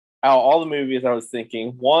 But out of all the movies, I was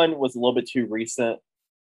thinking one was a little bit too recent,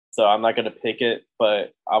 so I'm not gonna pick it.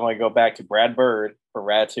 But I'm gonna go back to Brad Bird for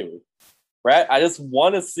Ratatouille. I just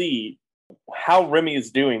want to see how Remy is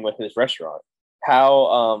doing with his restaurant.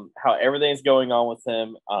 How everything's going on with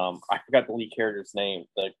him. I forgot the lead character's name,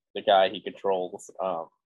 the guy he controls. I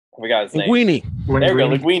forgot his name. Linguini. There we go,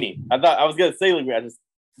 Linguini. I thought I was gonna say Linguini. I just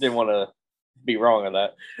didn't want to be wrong on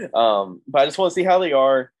that. But I just want to see how they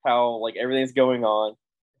are, how like everything's going on,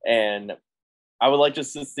 and I would like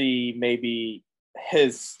just to see maybe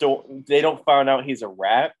his story. They don't find out he's a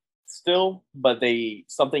rat still, but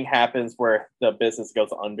something happens where the business goes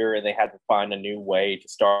under and they have to find a new way to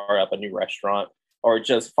start up a new restaurant, or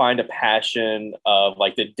just find a passion of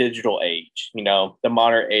like the digital age, the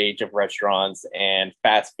modern age of restaurants and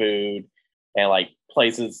fast food and like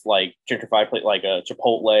places like gentrified, like a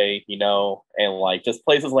Chipotle, and like just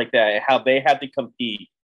places like that, and how they have to compete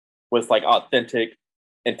with like authentic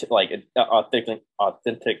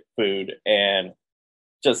food, and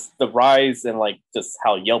just the rise and like just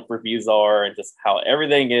how Yelp reviews are and just how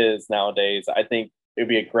everything is nowadays. I think it would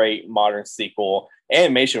be a great modern sequel.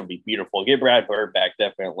 Animation would be beautiful. Get Brad Bird back,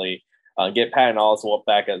 definitely. Get Patton Oswalt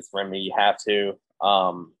back as Remy. You have to.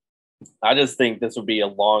 I just think this would be a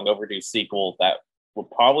long overdue sequel that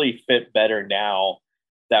would probably fit better now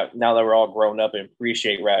that we're all grown up and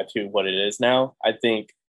appreciate Ratatouille what it is now. I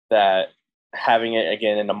think that having it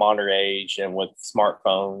again in the modern age and with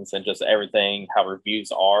smartphones and just everything, how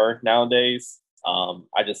reviews are nowadays,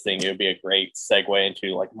 I just think it would be a great segue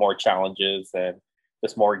into like more challenges and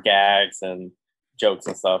just more gags and jokes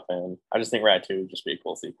and stuff. And I just think Ratatouille would just be a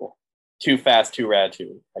cool sequel. Too Fast, Too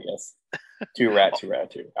Ratatouille, I guess. Two rat, two. I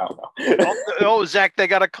don't know. Oh, Zach, they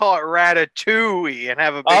got to call it Ratatouille and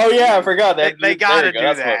have a. Oh yeah, I forgot that. They got to do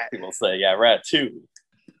That's that. what people say. Yeah, Ratatouille.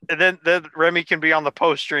 And then Remy can be on the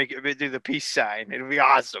poster and do the peace sign. It'd be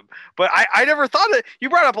awesome. But I never thought of. You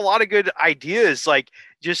brought up a lot of good ideas, like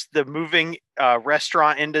just the moving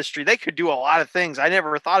restaurant industry. They could do a lot of things. I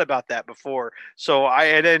never thought about that before. So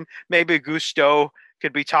and then maybe Gusteau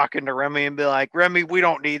could be talking to Remy and be like, Remy, we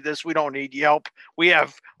don't need this. We don't need Yelp. We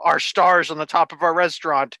have our stars on the top of our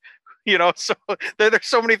restaurant. So there's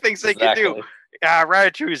so many things they can do.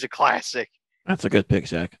 Ratatouille is a classic. That's a good pick,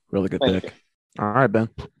 Zach. Really good Thank pick. All right, Ben.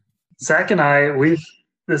 Zach and I,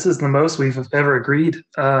 this is the most we've ever agreed.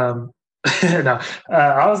 No,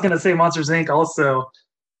 I was going to say Monsters Inc. also,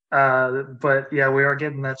 but yeah, we are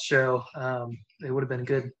getting that show. It would have been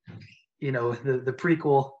good. The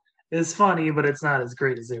prequel is funny, but it's not as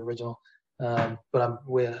great as the original. But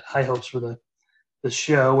we have high hopes for the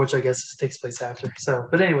show, which I guess takes place after. So,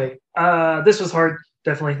 but anyway, this was hard,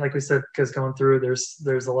 definitely, like we said, because going through,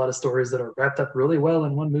 there's a lot of stories that are wrapped up really well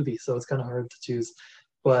in one movie, so it's kind of hard to choose.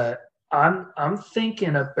 But I'm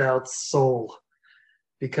thinking about Soul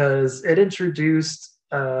because it introduced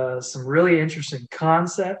some really interesting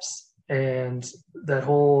concepts and that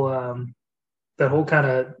whole kind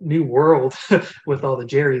of new world with all the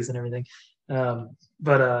Jerrys and everything.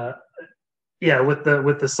 Yeah, with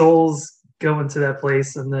the souls going to that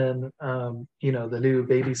place, and then the new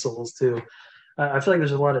baby souls too. I feel like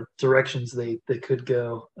there's a lot of directions they could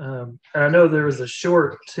go. And I know there was a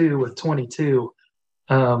short too with 22.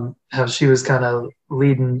 How she was kind of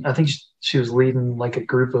leading. I think she was leading like a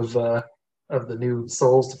group of the new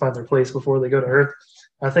souls to find their place before they go to Earth.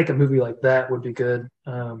 I think a movie like that would be good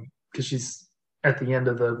because she's at the end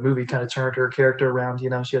of the movie kind of turned her character around.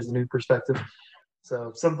 She has a new perspective.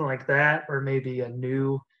 So something like that, or maybe a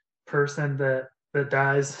new person that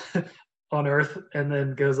dies on Earth and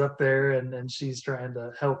then goes up there and she's trying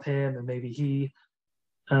to help him, and maybe he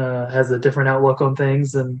has a different outlook on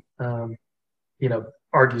things and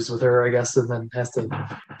argues with her, I guess, and then has to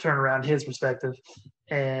turn around his perspective.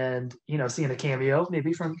 And seeing a cameo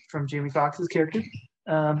maybe from Jamie Foxx's character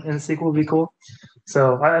in the sequel would be cool.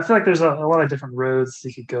 So I feel like there's a lot of different roads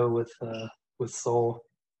you could go with Soul,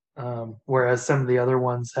 whereas some of the other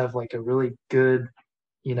ones have like a really good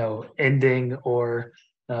ending, or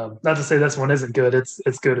not to say this one isn't good,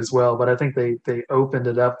 it's good as well, but I think they opened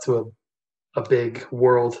it up to a big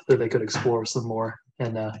world that they could explore some more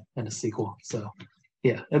in a sequel. So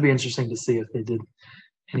yeah, it'd be interesting to see if they did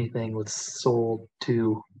anything with Soul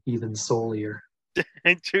 2 even soulier.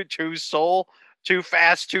 Too soul, too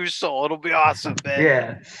fast, too soul. It'll be awesome, man.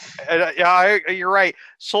 Yeah. And, you're right.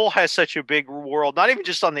 Soul has such a big world, not even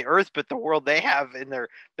just on the Earth, but the world they have in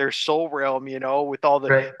their soul realm, with all the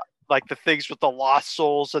right. like the things with the lost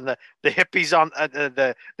souls and the hippies on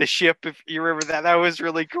the ship. If you remember that was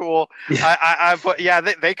really cool. Yeah. But yeah,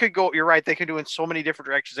 they could go. You're right. They could do in so many different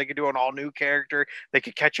directions. They could do an all new character. They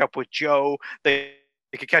could catch up with Joe. They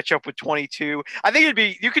could catch up with 22. I think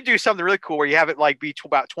you could do something really cool where you have it like be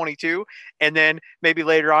about 22, and then maybe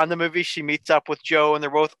later on in the movie she meets up with Joe and they're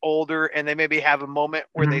both older, and they maybe have a moment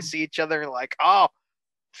where they see each other and like, oh,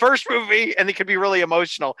 first movie, and it could be really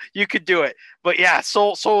emotional. You could do it. But yeah,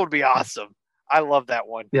 Soul would be awesome. I love that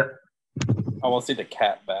one. Yep. I want to see the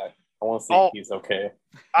cat back. I want to see if he's okay.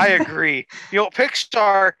 I agree.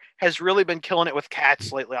 Pixar has really been killing it with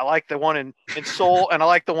cats lately. I like the one in Soul, and I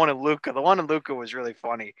like the one in Luca. The one in Luca was really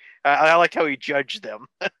funny. I like how he judged them.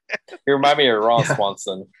 He reminded me of Ron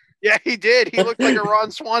Swanson. Yeah, he did. He looked like a Ron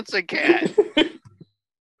Swanson cat. All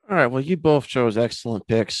right. Well, you both chose excellent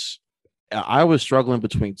picks. I was struggling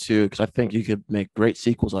between two because I think you could make great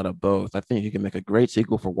sequels out of both. I think you can make a great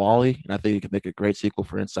sequel for WALL-E, and I think you can make a great sequel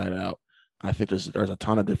for Inside Out. I think there's a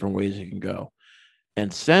ton of different ways you can go.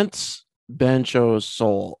 And since Ben chose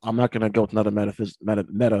Soul, I'm not going to go with another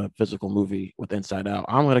metaphysical movie with Inside Out.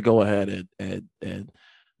 I'm going to go ahead and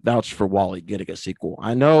vouch for WALL-E getting a sequel.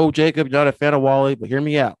 I know, Jacob, you're not a fan of WALL-E, but hear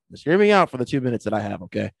me out. Just hear me out for the 2 minutes that I have,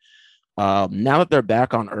 okay? Now that they're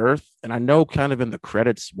back on Earth, and I know kind of in the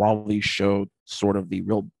credits, WALL-E showed sort of the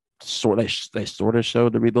real they sort of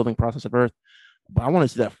showed the rebuilding process of Earth, but I want to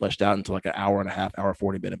see that fleshed out into like an hour and a half,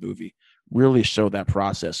 40-minute movie. Really show that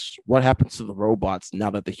process. What happens to the robots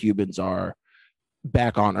now that the humans are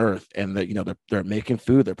back on Earth and that they're making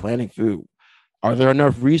food, they're planting food? Are there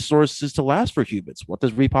enough resources to last for humans? What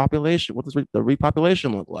does the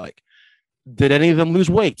repopulation look like? Did any of them lose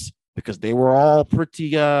weight? Because they were all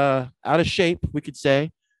pretty out of shape, we could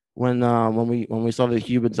say, when we saw the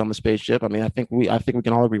humans on the spaceship. I mean, I think we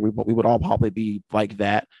can all agree we would all probably be like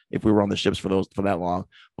that if we were on the ships for that long.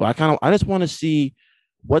 But I just want to see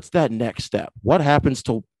what's that next step? What happens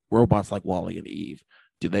to robots like Wally and Eve?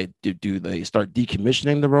 Do they start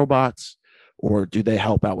decommissioning the robots, or do they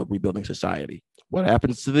help out with rebuilding society? What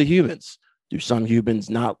happens to the humans? Do some humans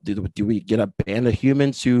not do we get a band of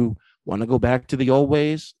humans who want to go back to the old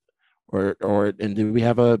ways, or do we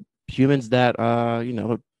have humans that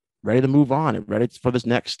ready to move on and ready for this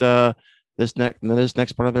next part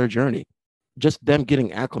of their journey? Just them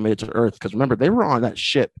getting acclimated to Earth, because remember, they were on that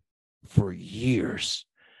ship for years.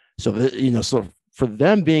 So for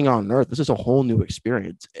them being on Earth, this is a whole new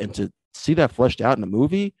experience, and to see that fleshed out in a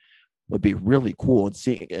movie would be really cool.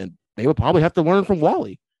 And they would probably have to learn from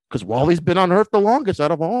Wally, because Wally's been on Earth the longest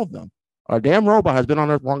out of all of them. Our damn robot has been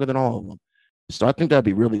on Earth longer than all of them. So I think that'd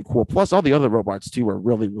be really cool. Plus, all the other robots too are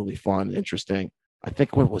really, really fun and interesting. I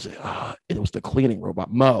think what was it? It was the cleaning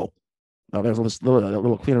robot, Mo. There's a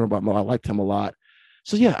little cleaning robot, Mo. I liked him a lot.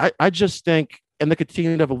 So yeah, I just think, and the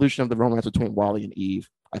continued evolution of the romance between Wally and Eve,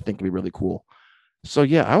 I think would be really cool. So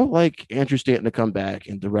yeah, I would like Andrew Stanton to come back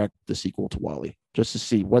and direct the sequel to Wally, just to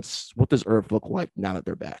see what does Earth look like now that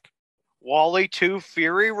they're back. Wally 2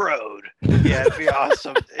 Fury Road. Yeah, it'd be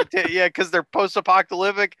awesome. Yeah, because they're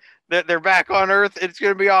post-apocalyptic. They're back on Earth. It's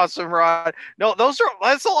going to be awesome, Rod. No,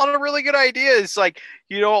 that's a lot of really good ideas. Like,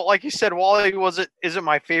 like you said, Wally isn't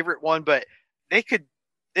my favorite one, but they could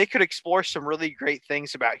explore some really great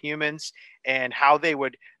things about humans and how they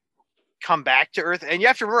would come back to Earth. And you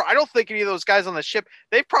have to remember, I don't think any of those guys on the ship,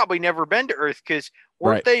 they've probably never been to Earth, because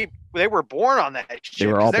weren't they were born on that ship,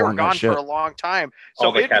 because they were gone for a long time. So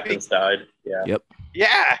all the captains died. Yeah. Yep.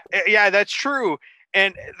 Yeah, that's true.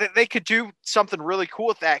 And they could do something really cool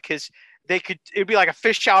with that, because it'd be like a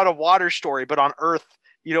fish out of water story, but on Earth,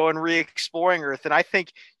 and re-exploring Earth. And I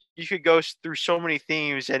think you could go through so many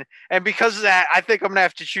themes, and because of that, I think I'm gonna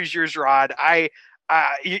have to choose yours, Rod.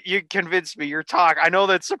 You convinced me. Your talk, I know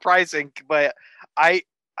that's surprising, but I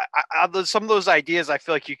some of those ideas I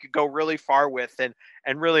feel like you could go really far with and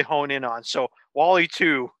really hone in on. So Wally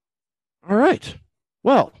 2. All right.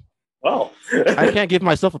 Well, I can't give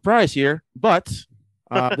myself a prize here, but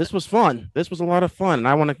this was fun. This was a lot of fun, and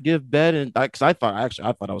I want to give Ben, and because I thought I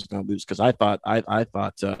was going to lose, because I thought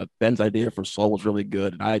Ben's idea for Soul was really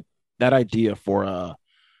good, and that idea for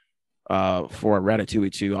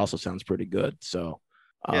Ratatouille 2 also sounds pretty good. So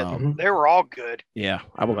they were all good. Yeah,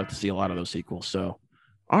 I would like to see a lot of those sequels. So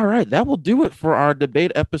all right, that will do it for our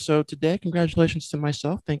debate episode today. Congratulations to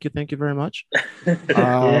myself. Thank you very much.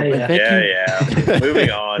 Yeah.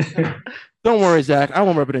 Moving on. Don't worry, Zach. I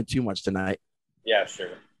won't rub it in too much tonight. Yeah,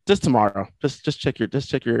 sure. Just tomorrow. Just check your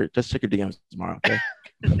DMs tomorrow. Okay.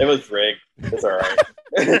 It was rigged. It's all right.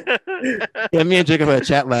 Yeah, me and Jacob had a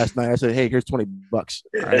chat last night. I said, "Hey, here's $20." All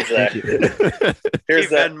right, exactly. Here's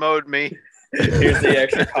that mode me. Here's the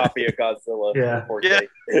extra copy of Godzilla. Yeah.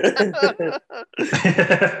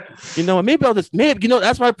 Maybe I'll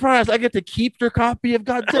that's my prize. I get to keep your copy of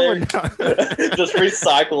Godzilla now. Just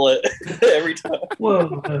recycle it every time.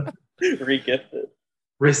 Whoa. Re-gift it.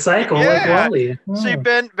 Recycle like Wally. See,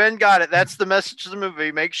 Ben got it. That's the message of the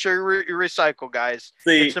movie. Make sure you recycle, guys.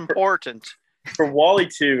 See, it's important. For Wally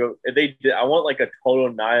 2, I want like a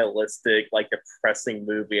total nihilistic, like depressing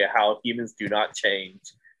movie of how humans do not change.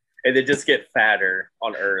 And they just get fatter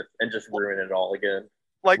on Earth and just ruin it all again.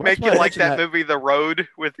 Like make you like that movie, The Road,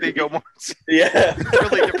 with Viggo Mortensen. Yeah.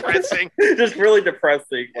 Really depressing. Just really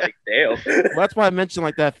depressing. Like, damn. Well, that's why I mentioned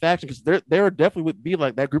like that faction, because there definitely would be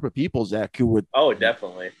like that group of people, Zach, who would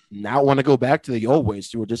definitely not want to go back to the old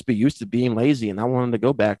ways, who would just be used to being lazy and not wanting to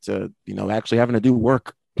go back to, actually having to do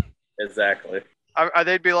work. Exactly.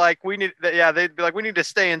 They'd be like, we need to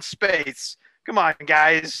stay in space. Come on,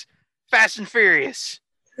 guys. Fast and Furious.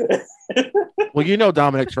 Well,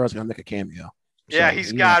 Dominic Toretto's gonna make a cameo. Yeah,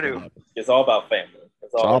 he's got to. It's all about family.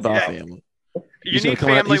 It's all about family. You need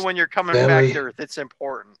family when you're coming back to Earth. It's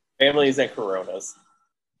important. Families and Coronas.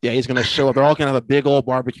 Yeah, he's gonna show up. They're all gonna have a big old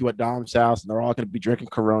barbecue at Dom's house, and they're all gonna be drinking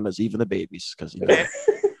Coronas, even the babies, because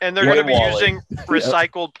and they're gonna be using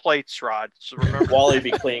recycled plates, Rod. So remember, Wally be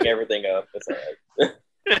cleaning everything up. That's all right.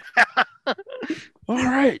 All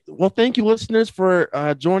right. Well, thank you, listeners, for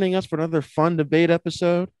joining us for another fun debate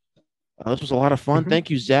episode. This was a lot of fun. Thank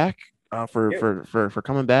you, Zach, for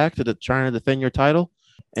coming back to trying to defend your title,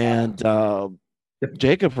 and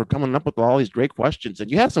Jacob for coming up with all these great questions.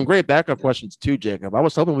 And you had some great backup questions too, Jacob. I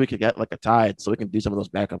was hoping we could get like a tie so we can do some of those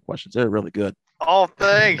backup questions. They're really good. Oh,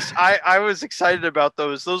 thanks. I was excited about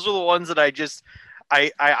those. Those are the ones that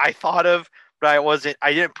I thought of. But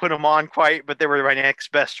I didn't put them on quite, but they were my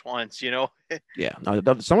next best ones, Yeah, no,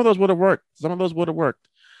 some of those would have worked.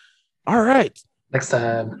 All right. Next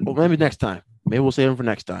time. Well, maybe next time. Maybe we'll save them for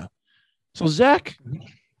next time. So, Zach,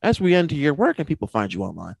 as we end here, where can people find you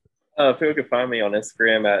online? People can find me on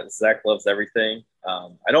Instagram at Zach Loves Everything.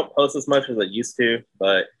 I don't post as much as I used to,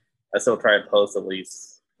 but I still try to post at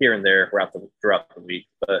least here and there throughout the week.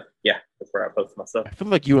 But yeah, that's where I post my stuff. I feel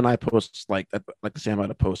like you and I post like the same amount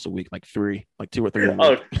of posts a week, like 2 or 3. A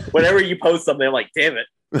Oh, week. whenever you post something, I'm like, damn it.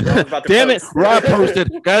 Damn it, Rob posted.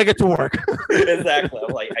 Gotta get to work. Exactly.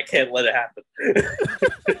 I'm like, I can't let it happen.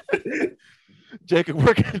 Jacob,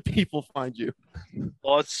 where can people find you?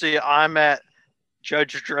 Well, let's see. I'm at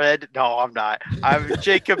Judge Dredd. No, I'm not. I'm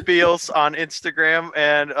Jacob Beals on Instagram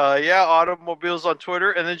and Automobiles on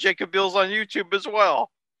Twitter, and then Jacob Beals on YouTube as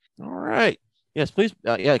well. All right. Yes, please.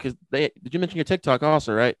 Because did you mention your TikTok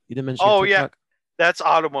also, right? You didn't mention. Oh, your TikTok? That's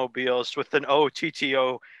Automobiles with an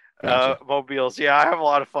OTTO. Gotcha. Mobiles. Yeah, I have a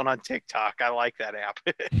lot of fun on TikTok. I like that app.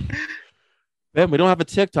 Ben, we don't have a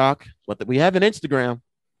TikTok, but we have an Instagram.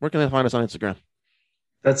 Where can they find us on Instagram?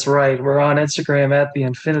 That's right. We're on Instagram at the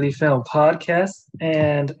Infinity Film Podcast,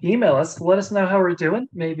 and email us. Let us know how we're doing.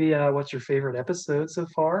 Maybe what's your favorite episode so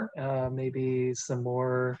far? Maybe some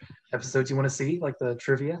more episodes you want to see, like the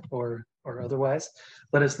trivia or otherwise.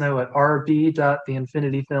 Let us know at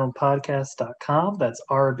rb.theinfinityfilmpodcast.com. That's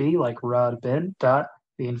rb like Rod Ben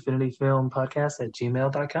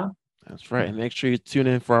theinfinityfilmpodcast@gmail.com. That's right. And make sure you tune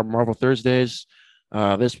in for our Marvel Thursdays.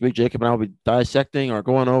 This week, Jacob and I will be dissecting or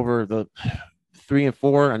going over the 3 and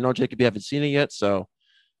 4. I know, Jacob, you haven't seen it yet, so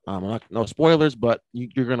no spoilers, but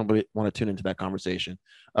you're going to want to tune into that conversation.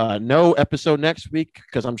 No episode next week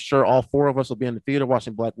because I'm sure all 4 of us will be in the theater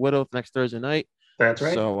watching Black Widow next Thursday night. That's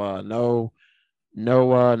right. So no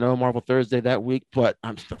Marvel Thursday that week, but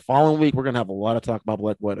the following week we're going to have a lot of talk about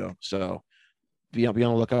Black Widow. So be on the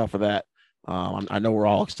lookout for that. I know we're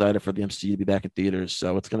all excited for the MCU to be back in theaters,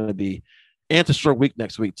 so it's going to be, and it's a short week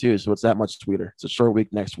next week too, so it's that much sweeter. It's a short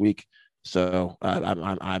week next week, so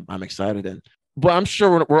I'm excited, but I'm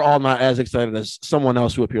sure we're all not as excited as someone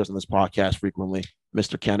else who appears on this podcast frequently,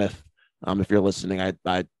 Mr. Kenneth. If you're listening, I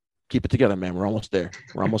keep it together, man. We're almost there.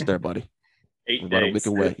 We're almost there, buddy. 8 We're about a days. week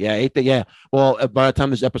away. Yeah, 8 days. Yeah. Well, by the time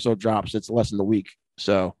this episode drops, it's less than a week,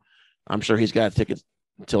 so I'm sure he's got tickets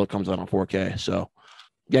until it comes out on 4K. So.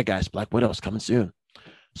 Yeah, guys, Black Widow is coming soon.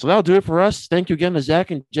 So that'll do it for us. Thank you again to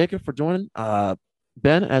Zach and Jacob for joining.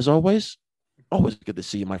 Ben, as always good to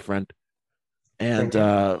see you, my friend. And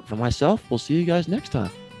for myself, we'll see you guys next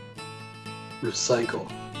time. Recycle.